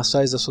no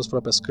lamaçais das suas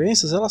próprias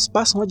crenças, elas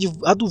passam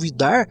a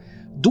duvidar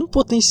de um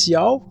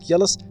potencial que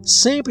elas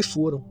sempre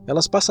foram,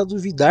 elas passam a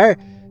duvidar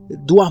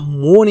do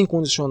amor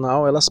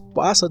incondicional, elas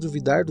passam a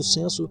duvidar do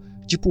senso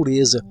de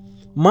pureza.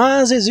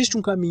 Mas existe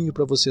um caminho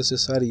para você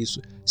acessar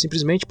isso.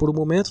 Simplesmente por um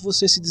momento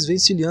você se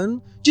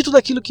desvencilhando de tudo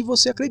aquilo que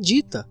você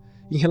acredita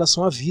em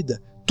relação à vida.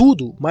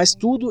 Tudo, mas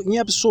tudo em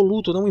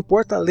absoluto, não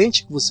importa a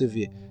lente que você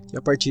vê. E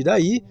a partir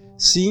daí,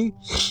 sim,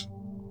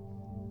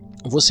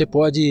 você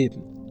pode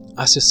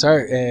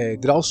acessar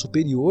graus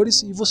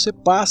superiores e você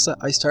passa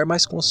a estar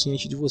mais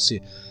consciente de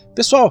você.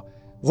 Pessoal,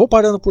 Vou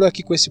parando por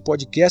aqui com esse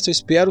podcast, eu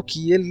espero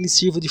que ele lhe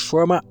sirva de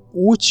forma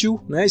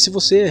útil, né? E se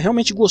você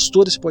realmente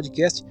gostou desse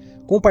podcast,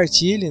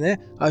 compartilhe, né?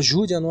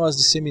 Ajude a nós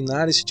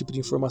disseminar esse tipo de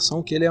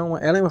informação, que ela é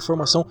uma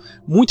informação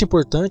muito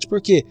importante,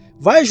 porque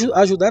vai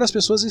ajudar as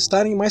pessoas a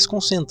estarem mais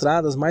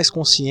concentradas, mais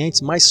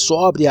conscientes, mais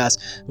sóbrias,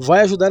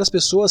 vai ajudar as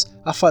pessoas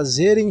a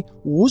fazerem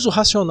o uso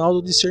racional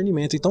do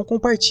discernimento. Então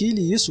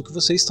compartilhe isso, que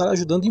você estará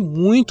ajudando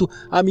muito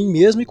a mim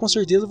mesmo, e com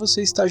certeza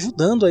você está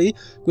ajudando aí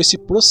com esse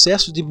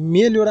processo de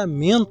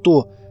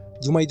melhoramento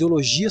de uma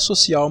ideologia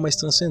social mais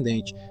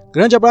transcendente.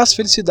 Grande abraço,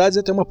 felicidades e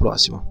até uma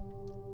próxima.